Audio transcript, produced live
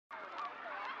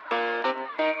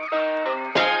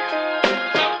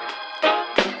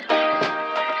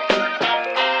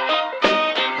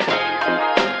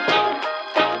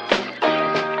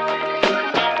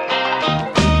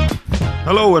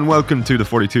Hello and welcome to the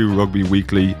 42 Rugby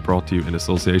Weekly, brought to you in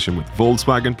association with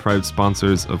Volkswagen, proud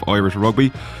sponsors of Irish Rugby.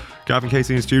 Gavin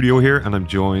Casey in studio here, and I'm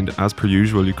joined, as per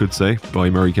usual, you could say, by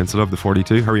Murray Kinsella of the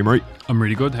 42. How are you, Murray? I'm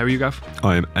really good. How are you, Gav?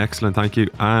 I am excellent, thank you.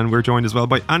 And we're joined as well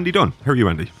by Andy Dunn. How are you,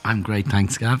 Andy? I'm great,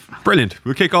 thanks, Gav. Brilliant.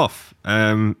 We'll kick off.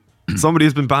 Somebody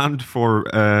has been banned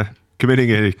for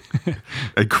committing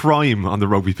a crime on the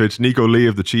rugby pitch. Nico Lee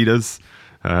of the Cheetahs.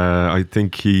 I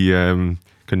think he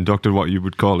conducted what you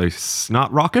would call a snot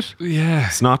rocket. Yeah.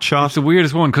 Snot shot. It's the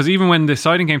weirdest one, because even when the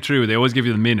sighting came through, they always give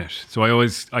you the minute. So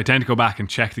I tend to go back and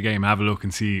check the game, have a look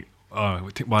and see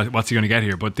what's he going to get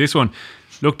here. But this one,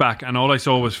 look back, and all I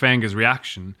saw was Fenga's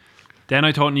reaction. Then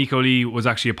I thought Nico Lee was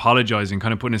actually apologising,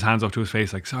 kind of putting his hands up to his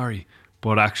face like, sorry.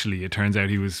 But actually, it turns out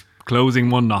he was closing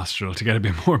one nostril to get a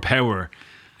bit more power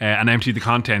and emptied the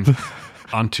contents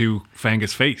onto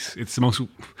Fenga's face. It's the most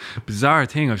bizarre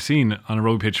thing I've seen on a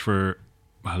rugby pitch for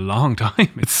a long time.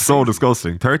 It's so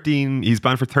disgusting. 13. He's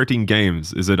banned for 13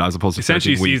 games. Is it, as opposed to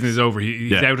essentially 13 weeks? Season is over.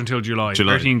 He's out until July.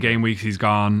 13 game weeks. He's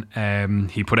gone.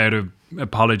 He put out an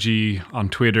apology on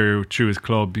Twitter through his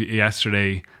club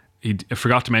yesterday. He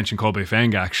forgot to mention Colby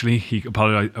Fenga. Actually, he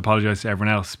apologised to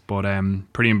everyone else, but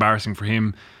pretty embarrassing for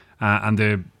him. And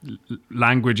the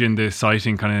language in the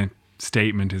citing kind of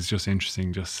statement is just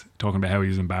interesting. Just talking about how he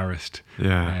was embarrassed.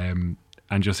 Yeah.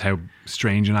 And just how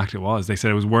strange an act it was. They said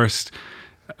it was worst.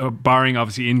 Barring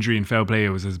obviously injury and foul play, it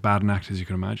was as bad an act as you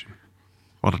can imagine.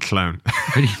 What a clown.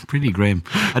 pretty grim.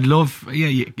 I'd love,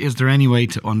 is there any way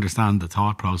to understand the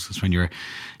thought process when you're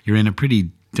in a pretty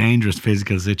dangerous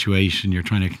physical situation, you're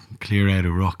trying to clear out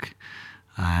a ruck,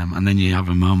 and then you have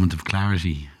a moment of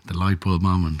clarity, the light bulb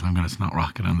moment, I'm going to snot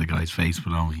rocket on the guy's face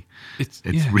below me. It's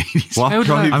really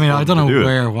I mean, I don't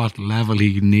know what level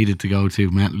he needed to go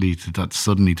to mentally to that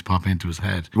suddenly to pop into his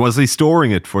head. Was he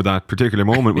storing it for that particular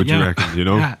moment, would you reckon? You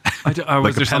know? Yeah. Like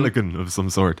a pelican of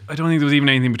some sort. I don't think there was even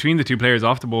anything between the two players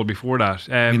off the ball before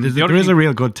that. I mean, there is a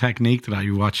real good technique to that.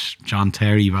 You watch John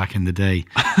Terry back in the day,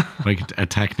 like a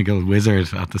technical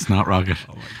wizard at the snot rocket.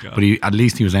 Oh my God. But at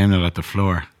least he was aiming it at the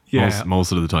floor. Yeah.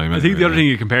 Most of the time. I think the other thing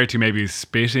you compare it to maybe is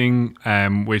spitting,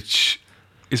 which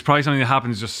is probably something that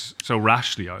happens just so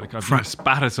rashly. Like I've never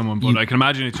spat at someone, but I can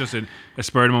imagine it's just a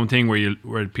spur of the moment thing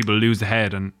where people lose the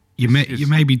head. And you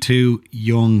may be too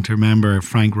young to remember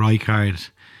Frank Rijkaard,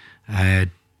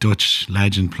 Dutch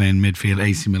legend playing midfield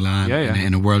AC Milan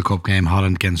in a World Cup game,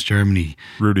 Holland against Germany.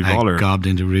 Rudy Voller gobbed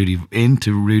into Rudy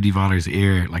Voller's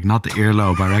ear, like not the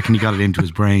earlobe. I reckon he got it into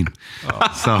his brain.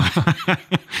 So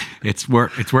it's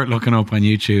worth looking up on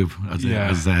YouTube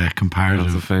as a comparative.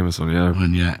 That's a famous one,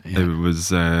 yeah. It was.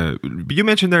 But you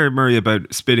mentioned there, Murray,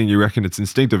 about spitting. You reckon it's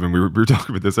instinctive, and we were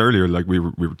talking about this earlier. Like we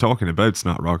were talking about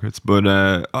snot rockets, but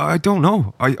I don't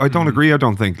know. I don't agree. I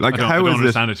don't think. Like I don't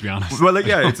understand it, to be honest. Well,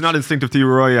 it's not instinctive to you,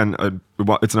 Roy, and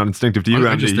it's not instinctive to you,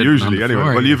 Andy, usually anyway.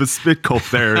 Well, you have a spit cup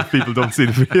there if people don't see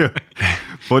the video.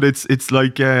 But it's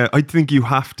like I think you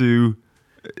have to,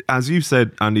 as you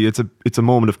said, Andy, it's a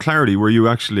moment of clarity where you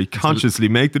actually consciously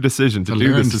make the decision to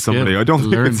do this to somebody. I don't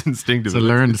think it's instinctive. It's a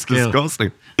learned skill.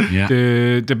 Disgusting. Yeah.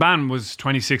 The ban was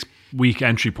 26-week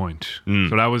entry point.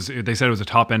 So that was, they said it was a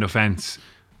top end offence.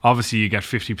 Obviously you get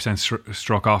 50%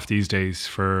 struck off these days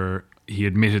for, he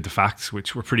admitted the facts,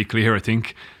 which were pretty clear, I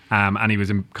think. And he was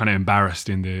kind of embarrassed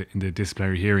in the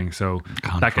disciplinary hearing. So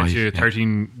that gets you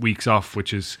 13 weeks off,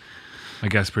 which is, I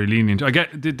guess, pretty lenient. I get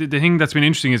the thing that's been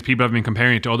interesting is people have been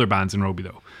comparing it to other bans in rugby,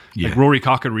 though. Yeah. Like Rory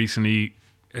Cockett recently,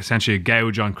 essentially a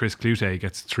gouge on Chris Clute,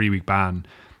 gets a 3-week ban.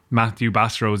 Matthew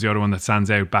Bastrou is the other one that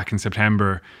stands out back in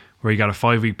September, where he got a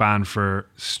 5-week ban for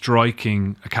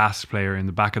striking a cast player in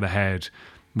the back of the head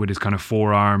with his kind of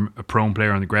forearm, a prone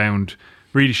player on the ground.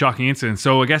 Really shocking incident.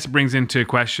 So I guess it brings into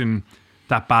question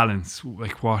that balance,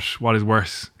 like what is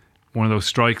worse, one of those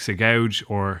strikes, a gouge,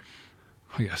 or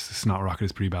I guess the snot rocket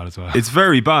is pretty bad as well. It's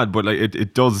very bad, but like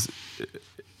it does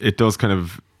kind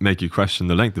of make you question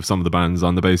the length of some of the bans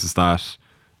on the basis that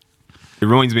it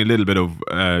reminds me a little bit of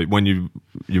when you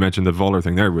mentioned the Voller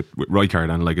thing there with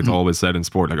Rijkaard, and like it's always said in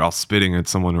sport, like spitting at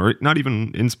someone, or not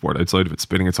even in sport, outside of it,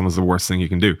 spitting at someone's the worst thing you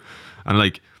can do, and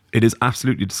like it is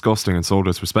absolutely disgusting and so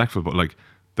disrespectful, but like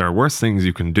there are worse things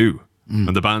you can do.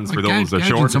 And the bans for those are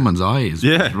short. Someone's eyes,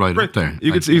 right up there.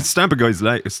 You could stamp a guy's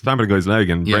leg,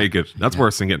 and break it. That's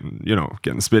worse than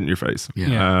getting spit in your face.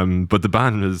 Yeah. But the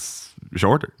ban is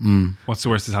shorter. What's the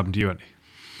worst that's happened to you, Andy?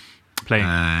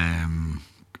 Playing.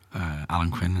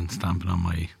 Alan Quinlan stamping on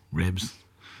my ribs.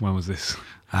 When was this?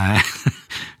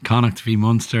 Connacht v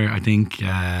Munster. I think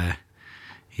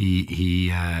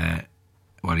he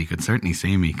well, he could certainly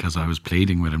see me because I was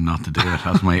pleading with him not to do it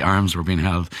as my arms were being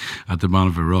held at the bottom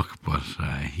of a ruck. But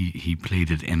he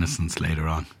pleaded innocence later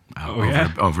on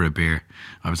over a beer.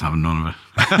 I was having none of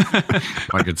it.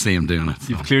 I could see him doing it. So.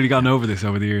 You've clearly gotten over this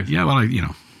over the years. Yeah, well,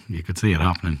 you could see it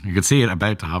happening. You could see it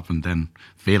about to happen, then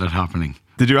feel it happening.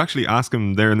 Did you actually ask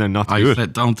him there and then not to do it? I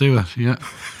said, don't do it. Yeah.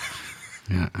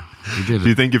 Yeah, he did it. Do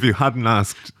you think if you hadn't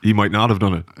asked, he might not have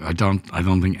done it? I don't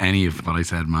think any of what I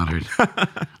said mattered.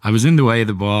 I was in the way of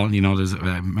the ball.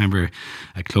 I remember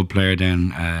a club player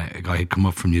down, a guy had come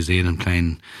up from New Zealand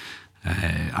playing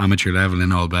amateur level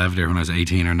in Old Belvedere when I was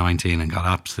 18 or 19 and got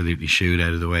absolutely shooed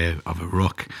out of the way of a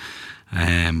ruck.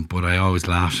 But I always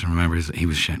laughed and remember he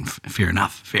was shouting, fear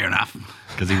enough,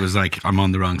 because he was like, I'm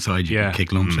on the wrong side, you can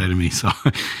kick lumps out of me. So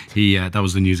that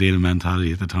was the New Zealand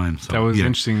mentality at the time. So that was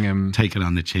interesting. Take it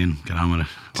on the chin, get on with it.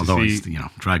 Although I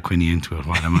drag Quinny into it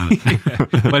while I'm at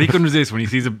it. Well, he couldn't resist when he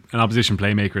sees an opposition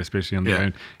playmaker, especially on the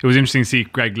ground. It was interesting to see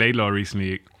Greg Laidlaw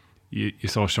recently. You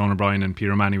saw Sean O'Brien and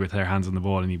Peter O'Mahony with their hands on the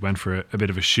ball, and he went for a bit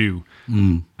of a shoe.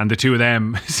 And the two of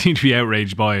them seemed to be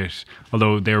outraged by it,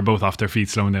 although they were both off their feet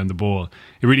slowing down the ball.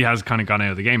 It really has kind of gone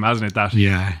out of the game, hasn't it?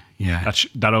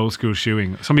 That old school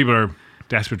shoeing. Some people are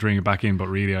desperate to bring it back in, but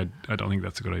really I don't think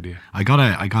that's a good idea.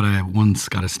 I once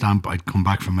got a stamp. I'd come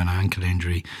back from an ankle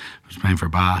injury. I was playing for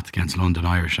Bath against London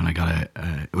Irish, and I got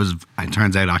it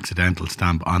turns out accidental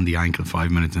stamp on the ankle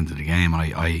 5 minutes into the game.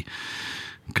 I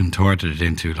contorted it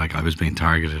into like I was being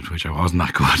targeted, which I wasn't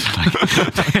that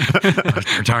good.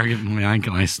 They're targeting my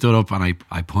ankle, and I stood up and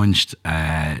I punched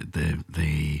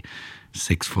the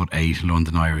 6'8"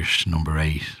 London Irish number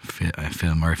 8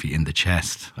 Phil Murphy in the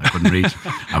chest. I couldn't reach.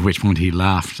 At which point he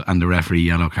laughed, and the referee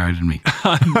yellow carded me.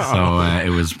 So it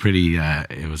was pretty.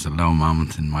 It was a low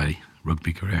moment in my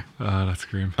rugby career. Oh, that's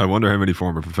grim. I wonder how many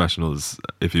former professionals,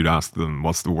 if you'd ask them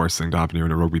what's the worst thing to happen here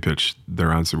in a rugby pitch,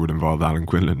 their answer would involve Alan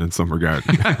Quinlan in some regard.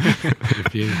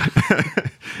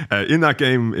 In that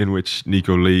game in which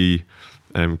Nico Lee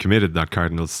committed that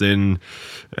cardinal sin,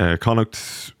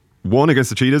 Connacht won against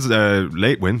the Cheetahs.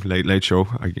 Late win, late show,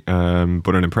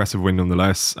 but an impressive win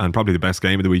nonetheless, and probably the best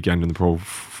game of the weekend in the Pro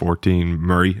 14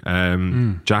 Murray.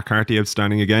 Jack Harty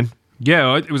outstanding again.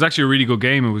 Yeah, it was actually a really good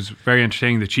game. It was very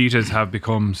entertaining. The Cheetahs have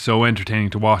become so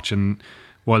entertaining to watch, and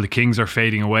while the Kings are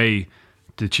fading away,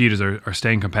 the Cheetahs are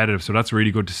staying competitive, so that's really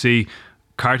good to see.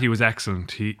 Carty was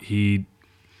excellent. He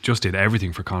just did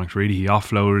everything for Connacht, really. He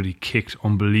offloaded, he kicked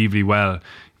unbelievably well,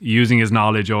 using his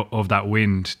knowledge of that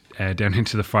wind down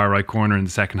into the far right corner in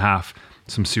the second half.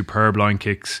 Some superb line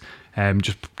kicks,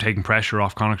 just taking pressure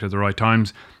off Connacht at the right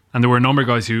times. And there were a number of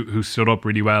guys who stood up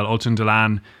really well. Ultan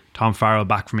Delan, Tom Farrell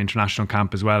back from international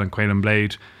camp as well, and Quaylen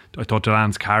Blade. I thought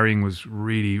Delan's carrying was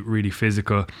really, really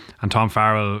physical. And Tom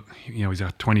Farrell, he's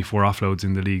got 24 offloads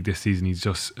in the league this season. He's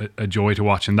just a joy to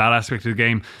watch in that aspect of the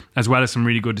game, as well as some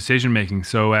really good decision making.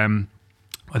 So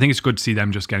I think it's good to see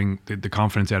them just getting the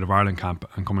confidence out of Ireland camp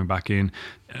and coming back in.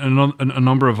 A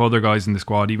number of other guys in the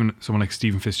squad, even someone like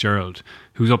Stephen Fitzgerald,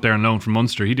 who's up there on loan from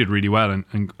Munster, he did really well,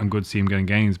 and good to see him getting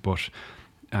gains. But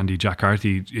Andy Jack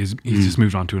Harty he's just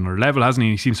moved on to another level, hasn't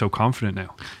he? He seems so confident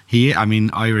now.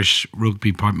 Irish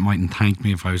rugby mightn't thank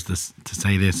me if I was to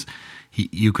say this.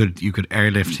 You could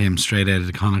airlift him straight out of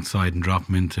the Connacht side and drop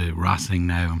him into Racing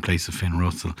now in place of Finn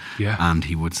Russell, and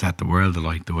he would set the world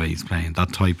alight the way he's playing.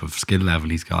 That type of skill level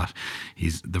he's got.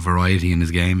 He's the variety in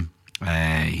his game.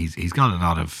 He's got a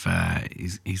lot of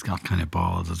he's got kind of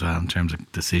balls as well in terms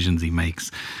of decisions he makes,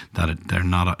 that they're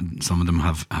not, some of them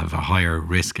have a higher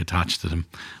risk attached to them,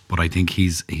 but I think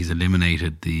he's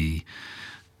eliminated the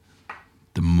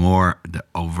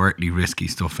overtly risky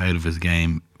stuff out of his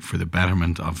game for the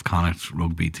betterment of Connacht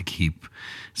rugby, to keep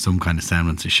some kind of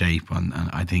semblance of shape. And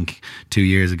I think 2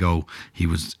 years ago he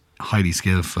was highly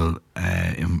skillful,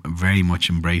 very much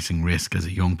embracing risk as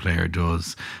a young player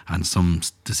does, and some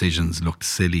decisions looked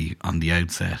silly on the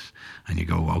outset, and you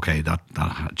go, okay, that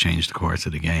changed the course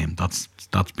of the game. That's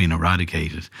been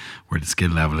eradicated, where the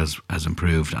skill level has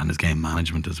improved and his game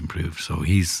management has improved. So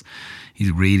he's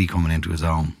really coming into his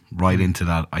own, right into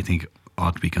that. I think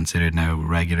ought to be considered now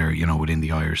regular, within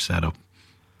the Irish setup.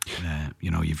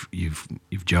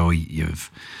 You've Joey, you've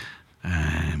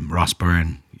Ross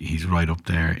Byrne. He's right up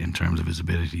there in terms of his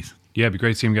abilities. Yeah, it'd be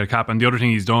great to see him get a cap. And the other thing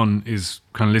he's done is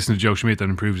kind of listen to Joe Schmidt, that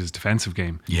improved his defensive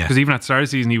game. Yeah. Because even at the start of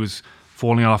the season, he was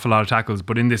falling off a lot of tackles.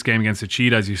 But in this game against the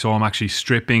Cheetahs, you saw him actually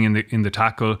stripping in the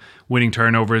tackle, winning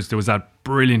turnovers. There was that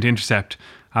brilliant intercept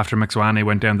after McSwane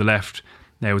went down the left.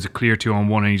 It was a clear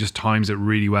 2-on-1, and he just times it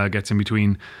really well, gets in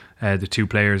between the two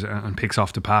players and picks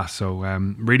off the pass. So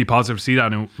really positive to see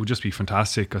that, and it would just be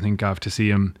fantastic, I think, Gav, to see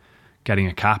him getting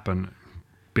a cap. And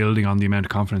building on the amount of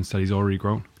confidence that he's already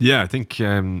grown. Yeah, I think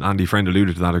Andy Friend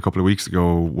alluded to that a couple of weeks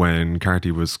ago when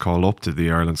Carty was called up to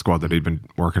the Ireland squad, that he'd been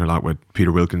working a lot with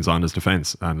Peter Wilkins on his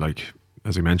defence, and like,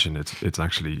 as we mentioned, it's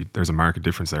actually, there's a marked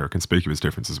difference there, a conspicuous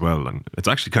difference as well, and it's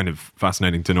actually kind of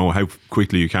fascinating to know how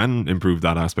quickly you can improve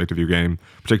that aspect of your game,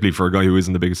 particularly for a guy who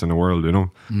isn't the biggest in the world, you know.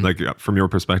 Like, from your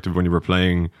perspective, when you were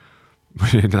playing,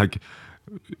 like,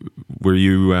 were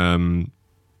you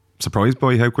surprised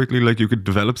by how quickly like you could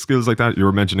develop skills like that? You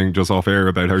were mentioning just off air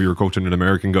about how you were coaching an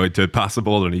American guy to pass the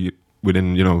ball, and he,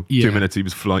 within 2 minutes he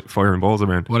was firing balls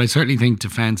around. Well, I certainly think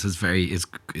defence is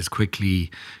is quickly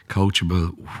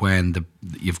coachable when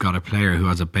you've got a player who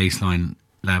has a baseline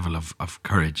level of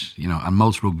courage, and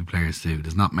most rugby players do.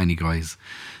 There's not many guys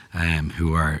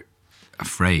who are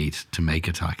afraid to make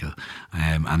a tackle,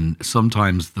 and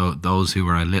sometimes those who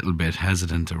are a little bit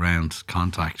hesitant around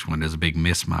contact when there's a big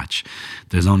mismatch,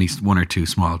 there's only one or two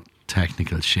small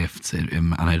technical shifts,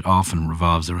 and it often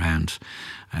revolves around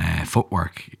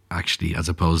footwork, actually, as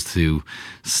opposed to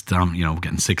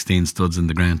getting 16 studs in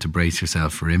the ground to brace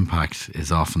yourself for impact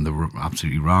is often the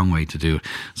absolutely wrong way to do it.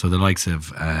 So the likes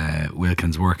of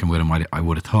Wilkins working with him, I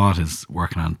would have thought, is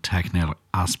working on technical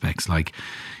aspects, like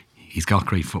he's got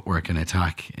great footwork in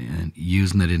attack and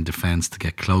using it in defence to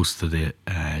get close to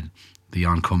the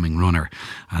oncoming runner,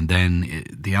 and then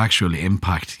the actual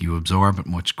impact, you absorb it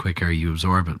much quicker, you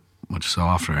absorb it much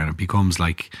softer, and it becomes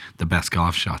like the best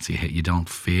golf shots you hit. You don't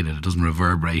feel it doesn't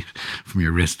reverberate from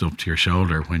your wrist up to your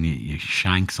shoulder when you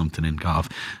shank something in golf.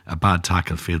 A bad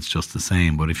tackle feels just the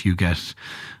same, but if you get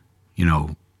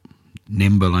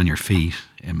nimble on your feet,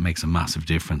 it makes a massive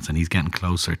difference, and he's getting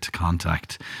closer to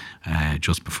contact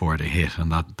just before they hit, and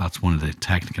that's one of the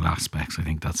technical aspects. I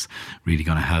think that's really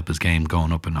going to help his game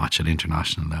going up a notch at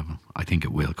international level. I think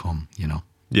it will come,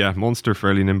 Yeah, Munster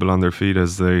fairly nimble on their feet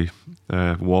as they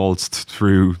waltzed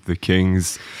through the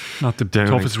Kings. Not the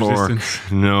toughest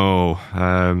resistance. No,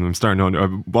 I'm starting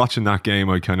to watching that game.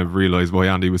 I kind of realised why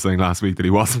Andy was saying last week that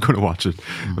he wasn't going to watch it.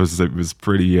 It was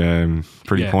pretty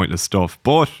pointless stuff.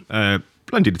 But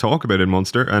plenty to talk about in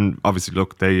Munster, and obviously,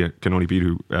 look, they can only beat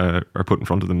who are put in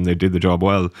front of them. They did the job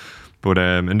well. But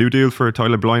a new deal for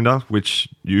Tyler Blindall, which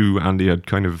you, Andy, had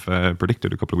kind of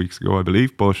predicted a couple of weeks ago, I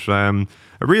believe. But a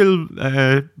real,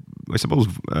 I suppose,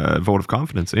 vote of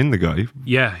confidence in the guy.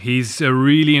 Yeah, he's a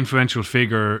really influential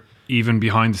figure, even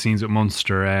behind the scenes at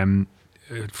Munster.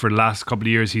 For the last couple of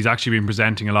years, he's actually been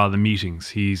presenting a lot of the meetings.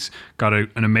 He's got an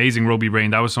amazing rugby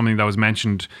brain. That was something that was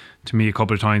mentioned to me a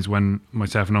couple of times when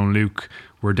myself and Owen Luke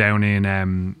were down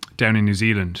in New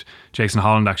Zealand. Jason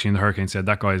Holland, actually, in the Hurricane, said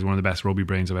that guy is one of the best rugby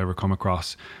brains I've ever come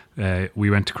across. We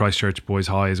went to Christchurch Boys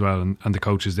High as well, and the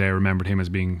coaches there remembered him as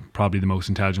being probably the most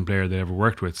intelligent player they ever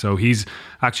worked with. So he's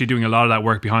actually doing a lot of that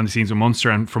work behind the scenes with Munster,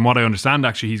 and from what I understand,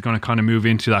 actually, he's going to kind of move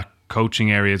into that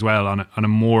coaching area as well on a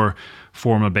more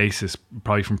formal basis,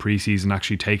 probably from pre-season,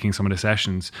 actually taking some of the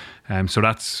sessions. So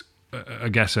that's, I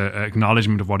guess, an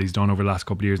acknowledgement of what he's done over the last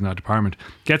couple of years in that department.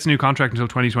 Gets a new contract until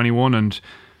 2021, and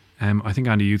I think,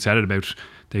 Andy, you'd said it about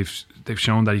they've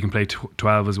shown that he can play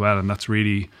 12 as well, and that's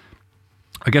really,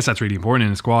 I guess that's really important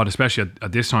in a squad, especially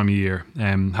at this time of year.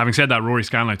 Having said that, Rory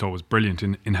Scanlon I thought was brilliant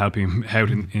in helping him out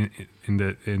in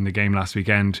the game last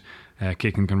weekend,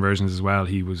 kicking conversions as well.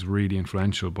 He was really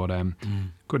influential. But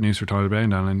good news for Tyler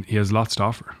Blindall, and he has lots to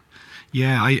offer.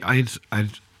 Yeah,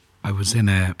 I was in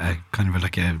a kind of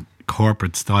like a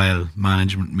corporate style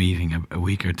management meeting a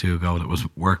week or two ago that was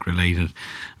work related,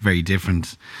 very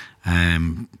different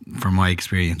from my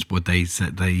experience, but they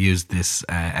said they used this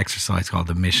exercise called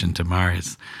the Mission to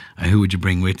Mars. Who would you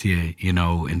bring with you,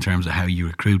 in terms of how you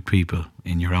recruit people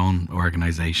in your own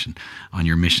organisation on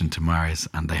your mission to Mars,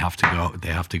 and they have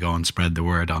to go and spread the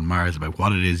word on Mars about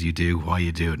what it is you do, why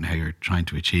you do it, and how you're trying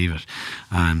to achieve it.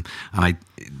 And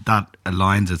that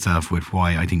aligns itself with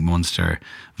why I think Munster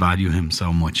value him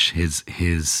so much. His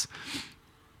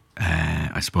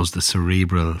I suppose the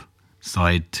cerebral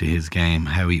side to his game,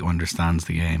 how he understands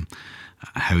the game,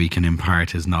 how he can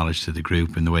impart his knowledge to the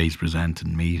group in the way he's presented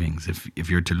in meetings. If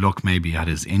you're to look maybe at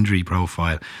his injury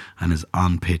profile and his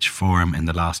on-pitch form in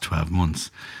the last 12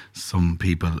 months, some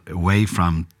people away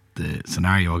from the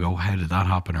scenario go, how did that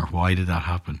happen, or why did that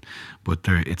happen? But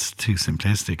it's too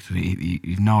simplistic.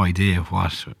 You've no idea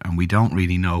what, and we don't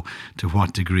really know to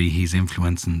what degree he's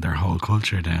influencing their whole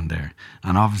culture down there,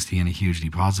 and obviously in a hugely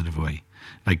positive way.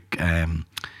 Like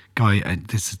Guy,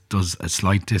 this does a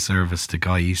slight disservice to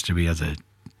Guy Easterby as a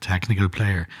technical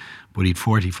player, but he'd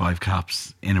 45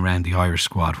 caps in around the Irish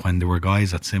squad when there were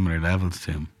guys at similar levels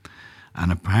to him. And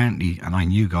apparently, and I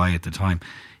knew Guy at the time,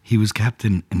 he was kept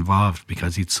involved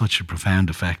because he'd such a profound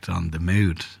effect on the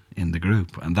mood in the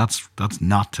group. And that's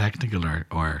not technical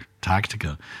or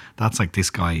tactical. That's like, this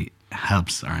guy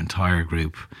helps our entire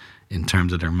group in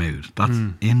terms of their mood. That's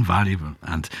invaluable.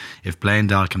 And if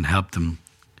Blaindale can help them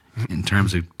in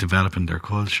terms of developing their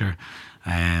culture,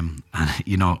 and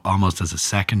you know, almost as a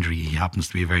secondary, he happens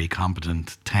to be a very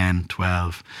competent 10,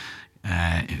 12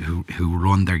 who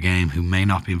run their game, who may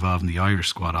not be involved in the Irish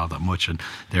squad all that much, and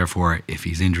therefore, if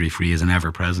he's injury free, is an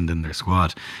ever present in their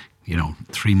squad. You know,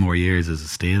 3 more years is a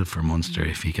steal for Munster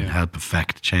if he can help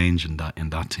affect change in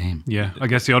that team. Yeah, I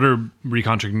guess the other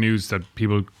recontract news that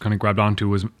people kind of grabbed onto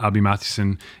was Albie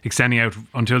Mathewson extending out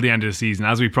until the end of the season,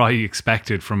 as we probably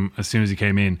expected from as soon as he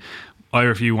came in.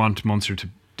 IRFU want Munster to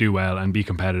do well and be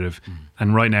competitive,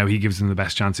 and right now he gives them the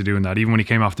best chance of doing that. Even when he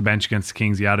came off the bench against the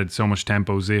Kings, he added so much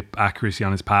tempo, zip, accuracy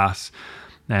on his pass.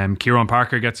 Kieran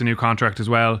Parker gets a new contract as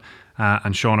well,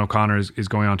 and Sean O'Connor is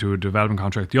going on to a development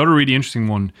contract. The other really interesting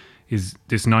one is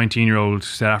this 19-year-old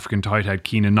South African tight head,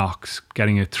 Keenan Knox,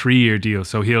 getting a 3-year deal.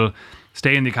 So he'll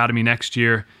stay in the academy next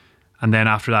year, and then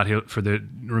after that, he'll, for the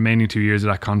remaining 2 years of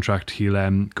that contract,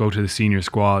 he'll go to the senior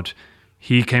squad.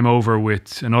 He came over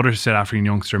with another South African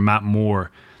youngster, Matt Moore,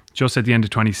 just at the end of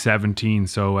 2017.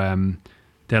 So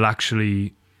they'll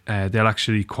actually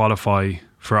qualify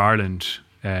for Ireland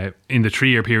in the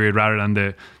 3-year period rather than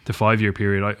the 5-year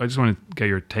period. I just want to get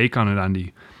your take on it,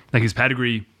 Andy. Like, his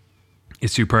pedigree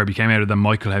is superb. He came out of the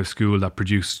Michael House School that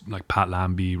produced like Pat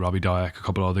Lambie, Robbie Dyack, a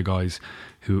couple of other guys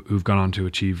who've gone on to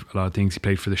achieve a lot of things. He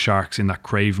played for the Sharks in that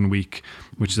Craven Week,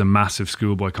 which is a massive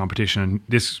schoolboy competition. And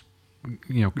this,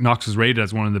 you know, Knox was rated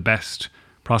as one of the best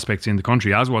prospects in the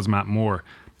country, as was Matt Moore.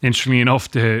 Interestingly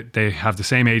enough, they have the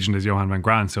same agent as Johan van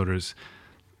Graan, so there's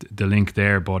the link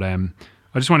there. But I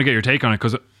just want to get your take on it,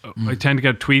 because I tend to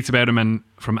get tweets about him and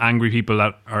from angry people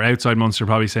that are outside Munster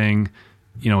probably saying,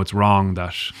 you know, it's wrong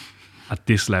that at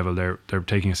this level they're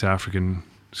taking a South African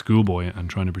schoolboy and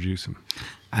trying to produce him.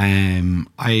 I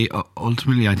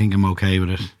think I'm okay with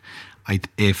it.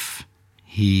 If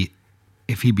he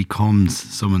becomes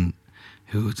someone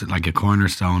who's like a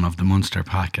cornerstone of the Munster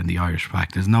pack and the Irish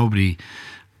pack, there's nobody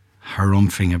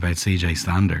harumphing about CJ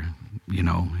Stander, you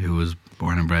know, who was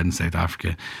born and bred in South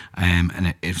Africa.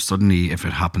 And if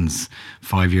it happens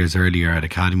 5 years earlier at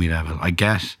academy level, I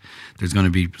get there's going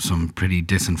to be some pretty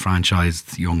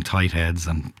disenfranchised young tight heads,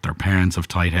 and their parents of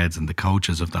tight heads and the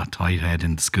coaches of that tight head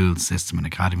in the school system and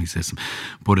academy system.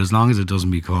 But as long as it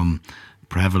doesn't become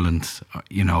prevalent,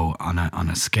 you know, on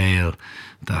a scale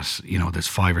that, you know, there's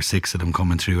 5 or 6 of them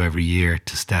coming through every year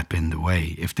to step in the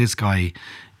way. If this guy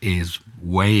is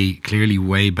clearly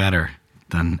way better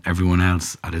than everyone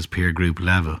else at his peer group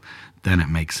level, then it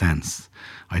makes sense.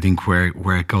 I think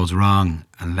where it goes wrong,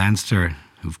 and Leinster,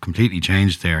 who've completely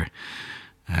changed their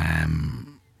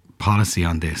policy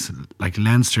on this, like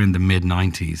Leinster in the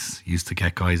mid-90s used to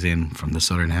get guys in from the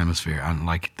Southern Hemisphere, and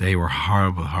like they were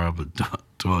horrible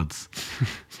duds.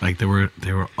 Like they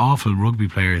were awful rugby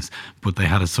players, but they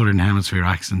had a Southern Hemisphere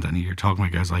accent, and you're talking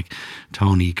about guys like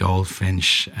Tony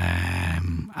Goldfinch,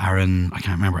 Aaron, I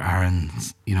can't remember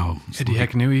Aaron's, you know, Eddie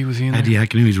Hekenui, was he in there? Eddie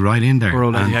Hekenui's right in there. Poor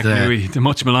old Eddie Hekenui, the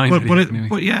much maligned Eddie Hekenui.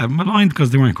 But yeah, maligned because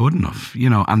they weren't good enough, you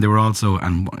know, and they were also,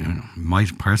 and you know, my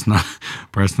personal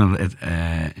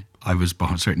I was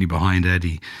certainly behind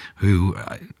Eddie, who,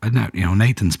 you know,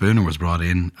 Nathan Spooner was brought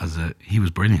in he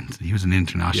was brilliant. He was an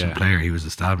international player. He was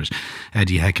established.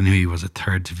 Eddie Hekenui was a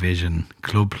 3rd division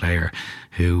club player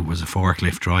who was a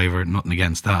forklift driver. Nothing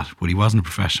against that, but he wasn't a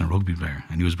professional rugby player,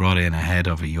 and he was brought in ahead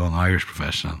of a young Irish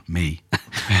professional, me.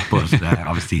 But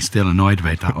obviously he's still annoyed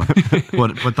about that one.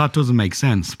 But that doesn't make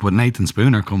sense. But Nathan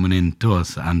Spooner coming in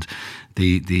does, and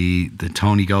the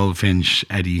Tony Goldfinch,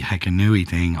 Eddie Hekenui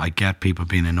thing, I get people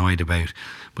being annoyed about,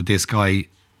 but this guy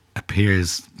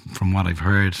appears, from what I've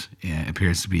heard,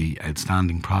 appears to be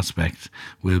outstanding prospect,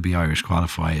 will be Irish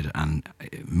qualified, and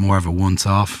more of a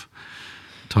once-off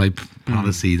type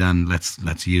policy than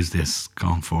let's use this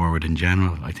going forward in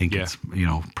general. I think it's, you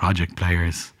know, project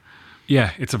players.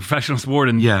 Yeah, it's a professional sport,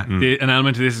 and an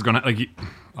element of this is going to, like,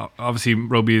 obviously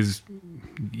rugby is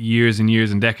years and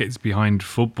years and decades behind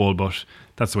football, but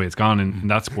that's the way it's gone in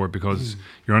that sport, because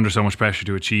you're under so much pressure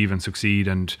to achieve and succeed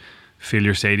and fill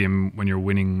your stadium when you're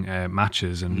winning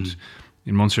matches. And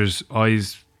in Munster's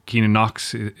eyes, Keenan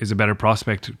Knox is a better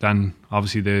prospect than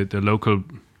obviously the local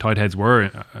tight heads were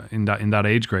in that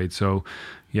age grade. So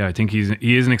yeah, I think he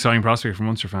is an exciting prospect for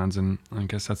Munster fans, and I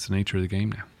guess that's the nature of the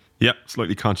game now. Yeah,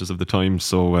 slightly conscious of the time,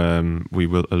 so we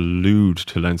will allude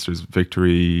to Leinster's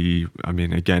victory. I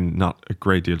mean, again, not a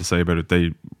great deal to say about it.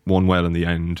 They won well in the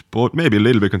end, but maybe a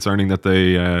little bit concerning that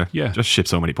they just shipped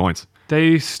so many points.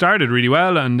 They started really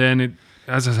well, and then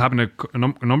as has happened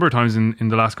a number of times in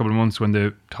the last couple of months when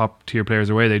the top tier players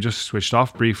are away, they just switched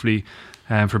off briefly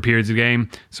for periods of the game.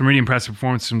 Some really impressive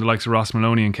performances from the likes of Ross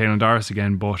Maloney and Caelan Doris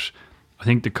again, but I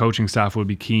think the coaching staff will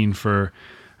be keen for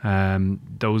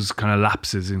those kind of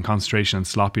lapses in concentration and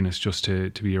sloppiness just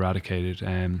to be eradicated.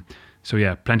 So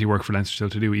yeah, plenty of work for Leinster still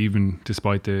to do, even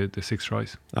despite the 6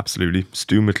 tries. Absolutely.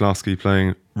 Stu McCloskey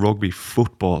playing rugby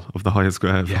football of the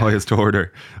highest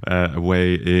order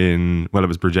away in, well, it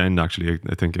was Bridgend actually,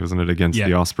 I think it wasn't it against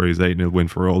the Ospreys, 8-0 win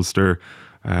for Ulster.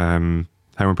 How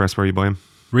impressed were you by him?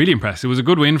 Really impressed. It was a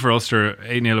good win for Ulster,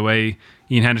 8-0 away.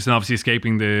 Ian Henderson obviously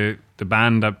escaping the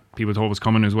ban that people thought was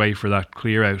coming his way for that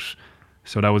clear out.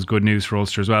 So that was good news for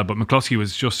Ulster as well. But McCluskey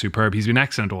was just superb. He's been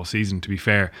excellent all season, to be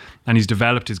fair. And he's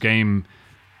developed his game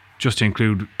just to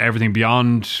include everything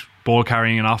beyond ball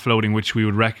carrying and offloading, which we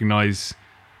would recognise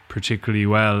particularly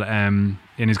well in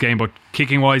his game. But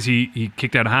kicking wise, he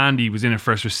kicked out of hand. He was in at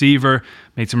first receiver,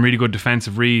 made some really good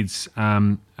defensive reads.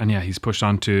 And yeah, he's pushed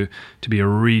on to be a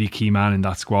really key man in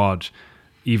that squad.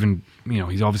 Even,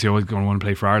 he's obviously always going to want to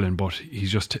play for Ireland, but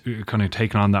he's just kind of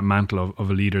taken on that mantle of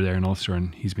a leader there in Ulster,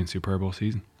 and he's been superb all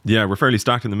season. Yeah, we're fairly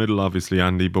stacked in the middle, obviously,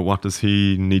 Andy, but what does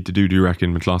he need to do you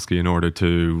reckon, McCloskey, in order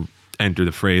to enter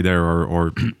the fray there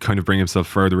or kind of bring himself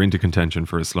further into contention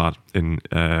for a slot in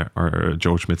our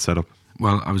Joe Schmidt setup?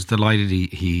 Well, I was delighted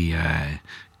he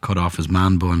cut off his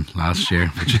man bun last year,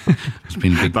 which has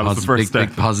been a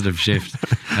big positive shift.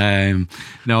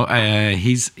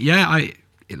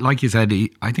 Like you said,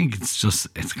 I think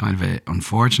it's kind of an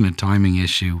unfortunate timing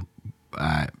issue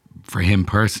for him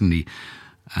personally,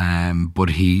 but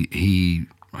he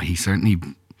certainly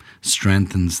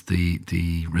strengthens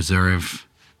the reserve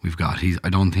we've got. I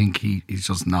don't think he's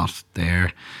just not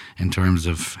there in terms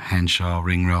of Henshaw,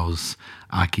 Ringrose,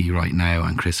 Aki right now,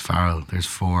 and Chris Farrell. There's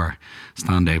 4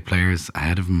 standout players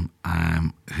ahead of him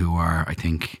who are, I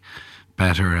think,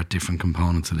 better at different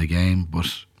components of the game, but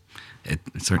it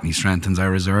certainly strengthens our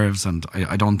reserves. And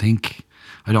I don't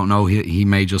know, he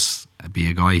may just be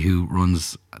a guy who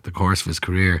runs the course of his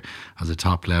career as a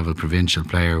top level provincial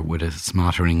player with a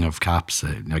smattering of caps,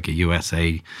 like a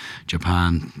USA,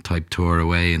 Japan type tour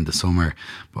away in the summer.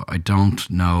 But I don't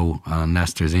know,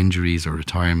 unless there's injuries or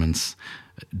retirements,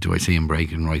 do I see him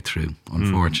breaking right through,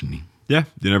 unfortunately. Yeah,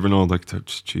 you never know. Like,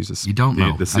 Jesus, you don't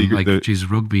know. Jesus,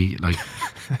 rugby, like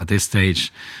at this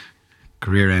stage,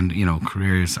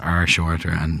 careers are shorter,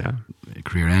 and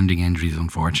career-ending injuries,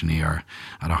 unfortunately, are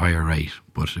at a higher rate.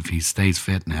 But if he stays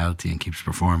fit and healthy and keeps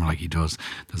performing like he does,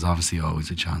 there's obviously always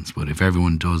a chance. But if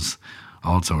everyone does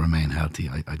also remain healthy,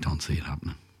 I don't see it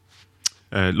happening.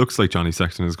 It looks like Johnny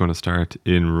Sexton is going to start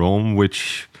in Rome,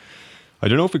 which I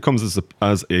don't know if it comes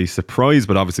as a surprise,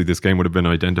 but obviously this game would have been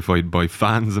identified by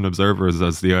fans and observers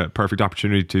as the perfect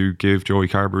opportunity to give Joey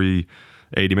Carbery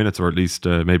 80 minutes, or at least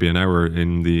maybe an hour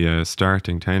in the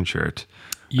starting 10 shirt.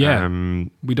 Yeah,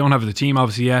 we don't have the team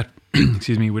obviously yet.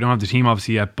 Excuse me, we don't have the team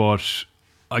obviously yet, but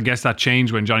I guess that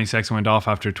changed when Johnny Sexton went off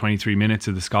after 23 minutes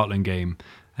of the Scotland game.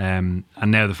 And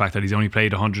now the fact that he's only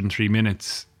played 103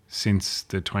 minutes since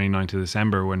the 29th of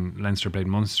December when Leinster played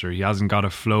Munster. He hasn't got a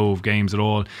flow of games at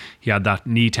all. He had that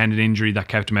knee tendon injury that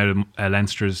kept him out of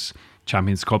Leinster's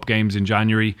Champions Cup games in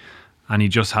January. And he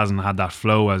just hasn't had that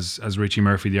flow, as Richie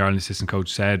Murphy, the Ireland assistant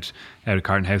coach, said out of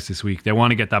Carton House this week. They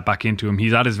want to get that back into him.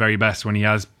 He's at his very best when he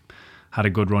has had a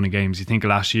good run of games. You think of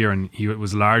last year, and he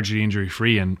was largely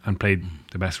injury-free and played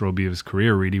the best rugby of his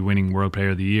career, really, winning World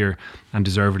Player of the Year, and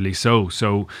deservedly so.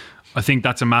 So I think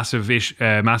that's a massive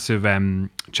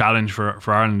challenge for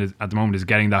Ireland at the moment, is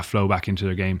getting that flow back into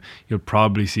their game. You'll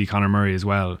probably see Conor Murray as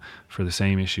well for the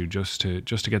same issue, just to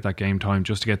get that game time,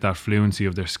 just to get that fluency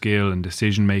of their skill and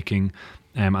decision making,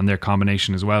 and their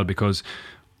combination as well. Because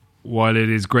while it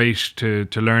is great to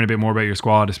learn a bit more about your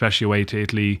squad, especially away to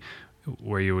Italy,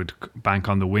 where you would bank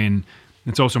on the win,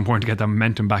 it's also important to get that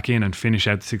momentum back in and finish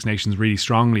out the Six Nations really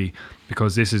strongly,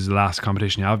 because this is the last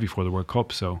competition you have before the World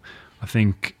Cup. So I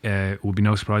think it would be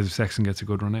no surprise if Sexton gets a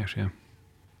good run out.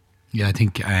 Yeah, I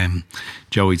think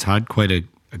Joey's had quite a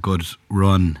good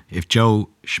run. If Joe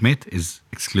Schmidt is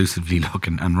exclusively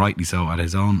looking, and rightly so, at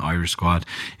his own Irish squad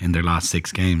in their last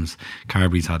 6 games,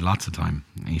 Carbery's had lots of time.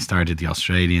 He started the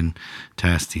Australian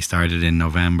test. He started in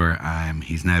November.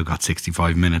 He's now got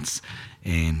 65 minutes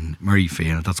in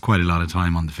Murrayfield. That's quite a lot of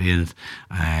time on the field,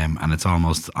 and it's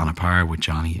almost on a par with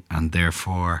Johnny. And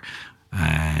therefore,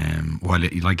 while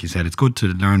like you said, it's good to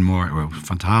learn more, or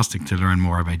fantastic to learn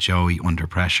more about Joey under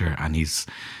pressure, and he's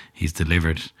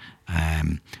delivered.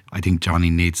 I think Johnny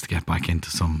needs to get back into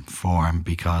some form,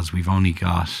 because we've only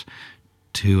got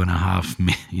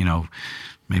 2.5,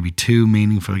 maybe 2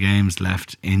 meaningful games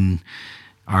left in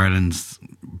Ireland's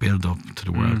build up to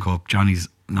the World Cup. Johnny's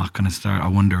not going to start. I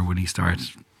wonder, would he start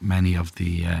many of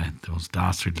the those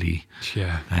dastardly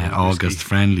August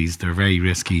friendlies? They're very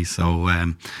risky. So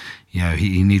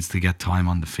he needs to get time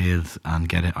on the field and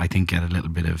get a little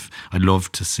bit of. I'd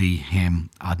love to see him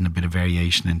adding a bit of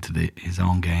variation into his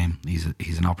own game.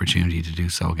 He's an opportunity to do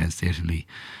so against Italy.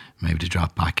 Maybe to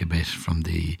drop back a bit from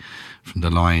the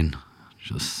line,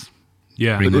 just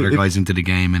bring other guys into the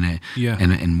game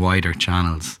in wider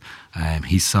channels. I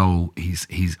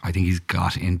think he's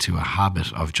got into a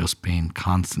habit of just being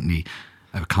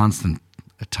a constant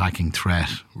attacking threat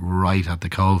right at the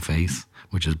coalface,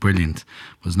 which is brilliant.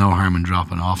 There's no harm in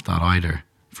dropping off that either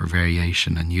for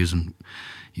variation and using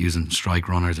strike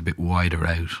runners a bit wider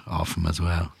out off him as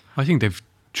well. I think they've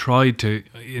tried to.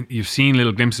 You've seen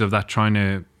little glimpses of that trying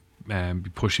to be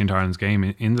pushed into Ireland's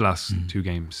game in the last 2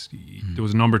 games. There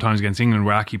was a number of times against England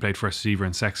where Aki played first receiver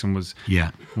and Sexton was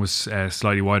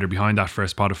slightly wider behind that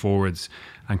first pot of forwards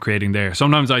and creating there.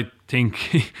 Sometimes I think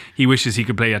he wishes he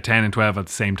could play at 10 and 12 at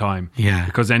the same time,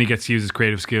 because then he gets to use his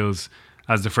creative skills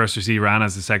as the first receiver and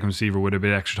as the second receiver with a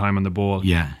bit extra time on the ball.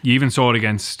 You even saw it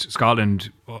against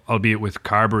Scotland, albeit with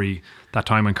Carbery, that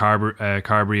time when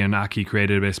Carbery and Aki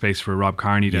created a bit of space for Rob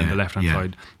Kearney down the left-hand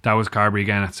side. That was Carbery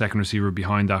again at second receiver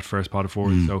behind that first pot of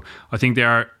forwards. So I think they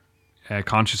are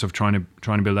conscious of trying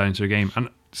to build that into their game. And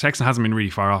Sexton hasn't been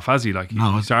really far off, has he?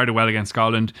 He started well against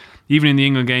Scotland. Even in the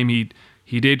England game,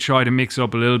 he did try to mix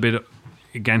up a little bit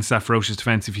against that ferocious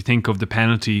defence. If you think of the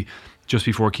penalty just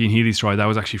before Cian Healy's try, that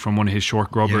was actually from one of his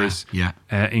short grubbers.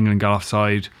 England got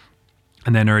offside.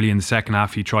 And then early in the second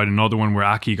half, he tried another one where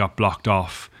Aki got blocked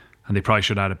off, and they probably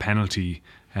should have had a penalty.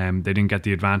 They didn't get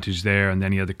the advantage there, and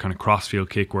then he had the kind of crossfield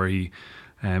kick where he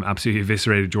absolutely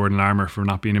eviscerated Jordan Larmour for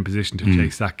not being in position to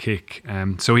chase that kick.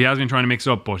 So he has been trying to mix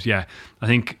up, but I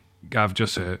think Gav,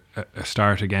 just a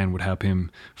start again would help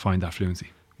him find that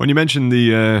fluency. When you mentioned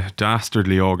the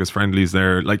dastardly August friendlies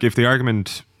there, if the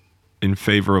argument in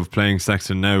favour of playing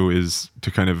Sexton now is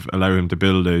to kind of allow him to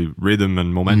build a rhythm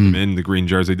and momentum in the green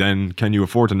jersey, then can you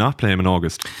afford to not play him in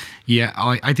August? Yeah,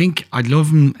 I think I'd love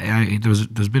him. There's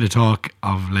a bit of talk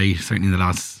of late, certainly in the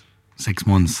last 6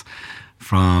 months,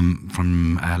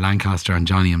 from Lancaster and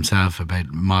Johnny himself about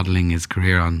modelling his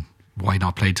career on why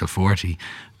not play till 40.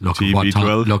 Look at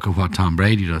what Tom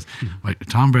Brady does.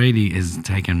 Tom Brady is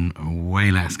taking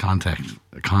way less contact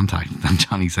than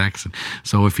Johnny Sexton.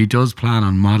 So if he does plan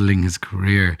on modelling his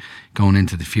career going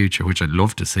into the future, which I'd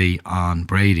love to see on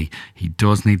Brady, he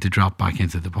does need to drop back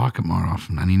into the pocket more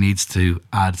often, and he needs to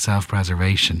add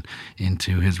self-preservation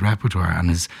into his repertoire, and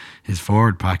his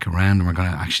forward pack around him are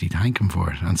going to actually thank him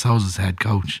for it, and so is his head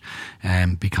coach,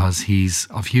 because he's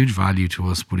of huge value to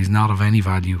us, but he's not of any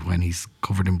value when he's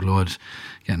covered in blood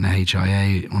getting a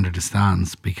HIA under the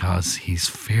stands, because he's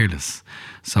fearless.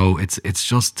 So it's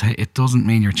just, it doesn't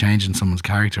mean you're changing someone's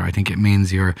character. I think it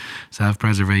means your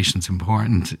self-preservation is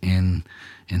important in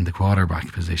the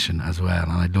quarterback position as well.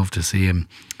 And I'd love to see him.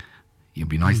 It'd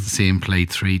be nice to see him play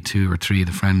 2 or 3 of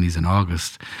the friendlies in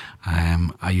August.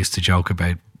 I used to joke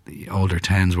about the older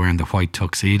 10s wearing the white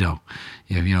tuxedo.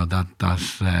 That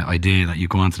idea that you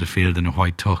go onto the field in a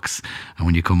white tux, and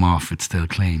when you come off it's still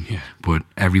clean, but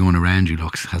everyone around you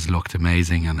has looked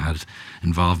amazing and had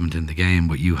involvement in the game,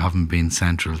 but you haven't been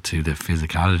central to the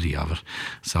physicality of it.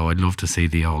 So I'd love to see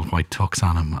the old white tux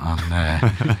on him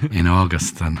in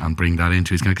August and bring that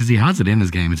into his game, because he has it in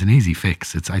his game. It's an easy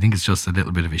fix. I think it's just a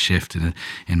little bit of a shift in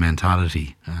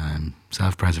mentality.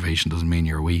 Self-preservation doesn't mean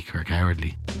you're weak or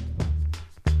cowardly.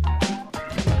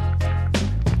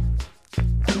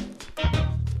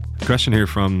 Question here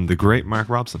from the great Mark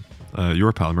Robson,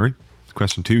 your pal, Murray.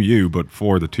 Question to you, but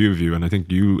for the two of you, and I think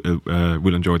you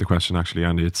will enjoy the question actually,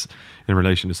 Andy. It's in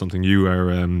relation to something you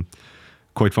are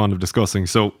quite fond of discussing.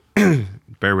 So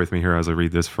bear with me here as I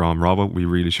read this from Robbo. We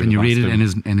really should. Can you read it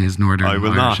in his Northern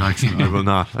Irish accent? I will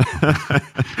not.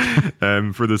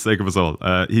 For the sake of us all.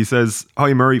 He says,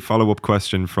 "Hi Murray, follow-up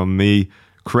question from me.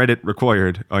 Credit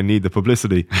required. I need the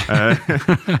publicity."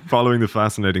 Following the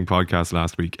fascinating podcast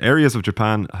last week, areas of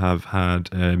Japan have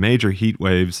had major heat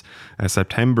waves.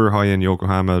 September high in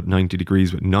Yokohama, 90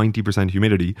 degrees with 90%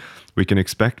 humidity. We can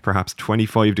expect perhaps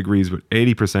 25 degrees with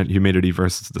 80% humidity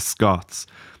versus the Scots.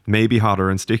 Maybe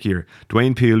hotter and stickier.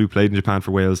 Dwayne Peel, who played in Japan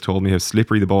for Wales, told me how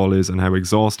slippery the ball is and how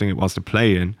exhausting it was to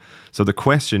play in. So the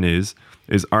question is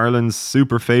Ireland's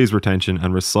super phase retention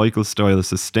and recycle style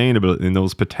sustainable in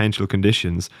those potential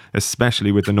conditions,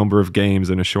 especially with the number of games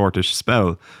in a shortish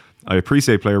spell? I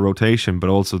appreciate player rotation, but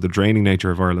also the draining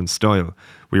nature of Ireland's style.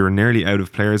 We were nearly out